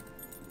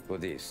for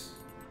this.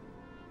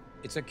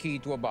 It's a key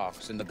to a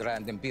box in the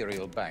Grand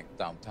Imperial Bank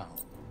downtown.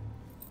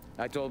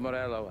 I told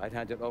Morello I'd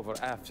hand it over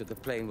after the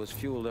plane was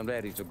fueled and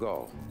ready to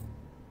go.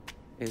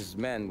 His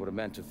men were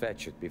meant to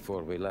fetch it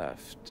before we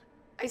left.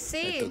 I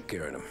see. I took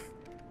care of them.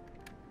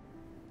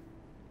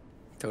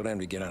 Told them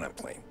to get on a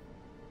plane.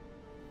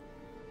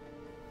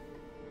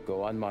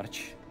 Go on,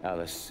 march,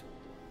 Alice.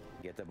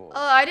 Get aboard.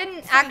 I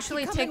didn't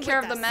actually take care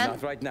of the men.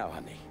 Not right now,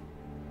 honey.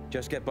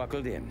 Just get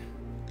buckled in.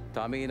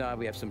 Tommy and I,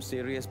 we have some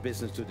serious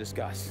business to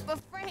discuss. But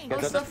Frank. Get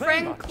on So the plane,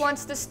 Frank March.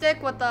 wants to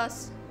stick with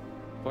us.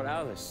 For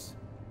Alice.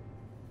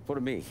 For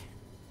me.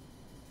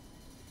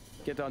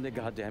 Get on the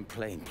goddamn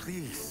plane,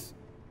 please.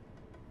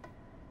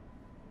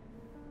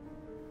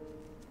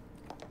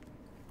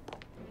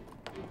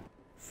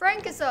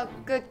 Frank is a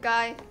good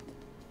guy.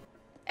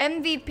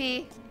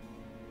 MVP.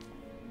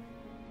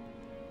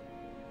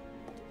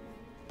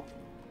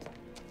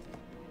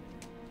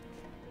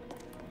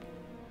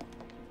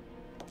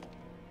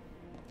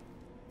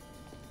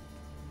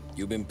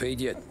 You been paid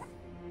yet?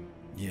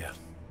 Yeah.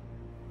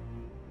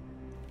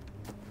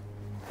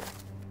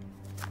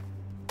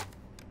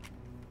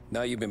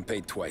 Now you've been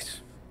paid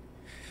twice.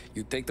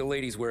 You take the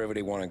ladies wherever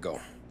they want to go.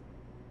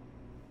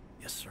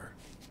 Yes, sir.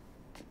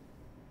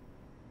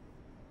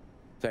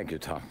 Thank you,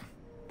 Tom.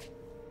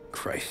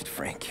 Christ,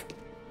 Frank.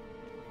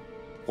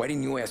 Why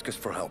didn't you ask us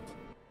for help?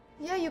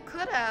 Yeah, you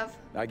could have.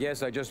 I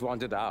guess I just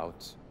wanted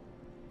out.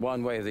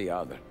 One way or the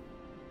other.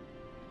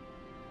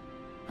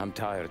 I'm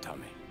tired,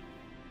 Tommy.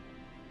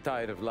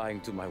 Tired of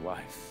lying to my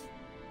wife.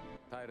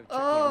 Tired of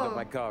checking under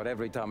my car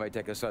every time I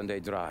take a Sunday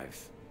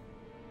drive.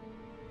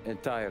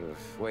 And tired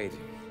of waiting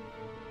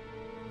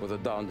for the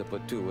dawn to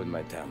put two in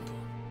my temple.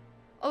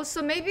 Oh,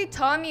 so maybe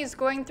Tommy is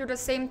going through the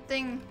same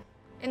thing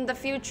in the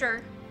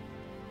future.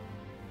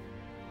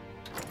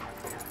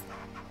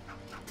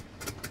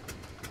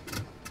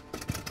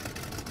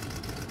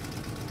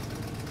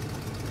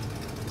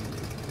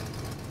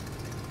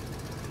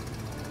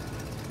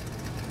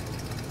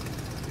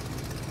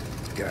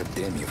 God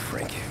damn you,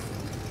 Frank.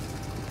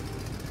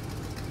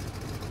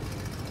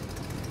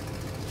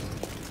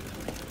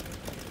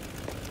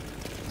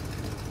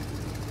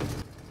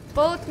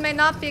 Both may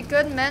not be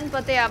good men,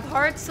 but they have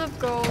hearts of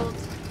gold.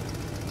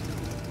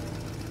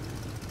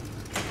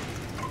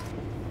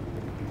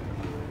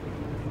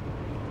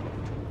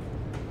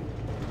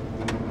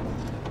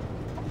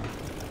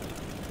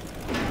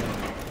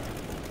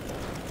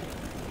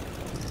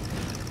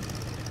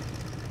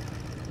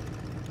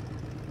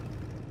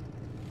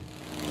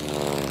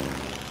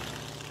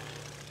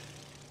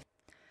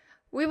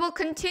 We will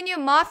continue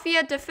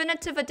Mafia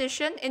Definitive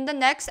Edition in the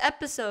next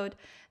episode.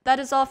 That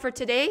is all for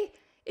today.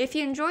 If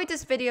you enjoyed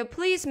this video,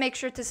 please make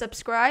sure to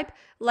subscribe,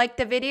 like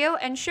the video,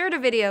 and share the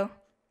video.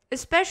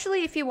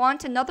 Especially if you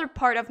want another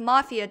part of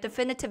Mafia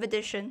Definitive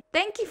Edition.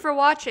 Thank you for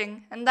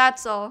watching, and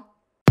that's all.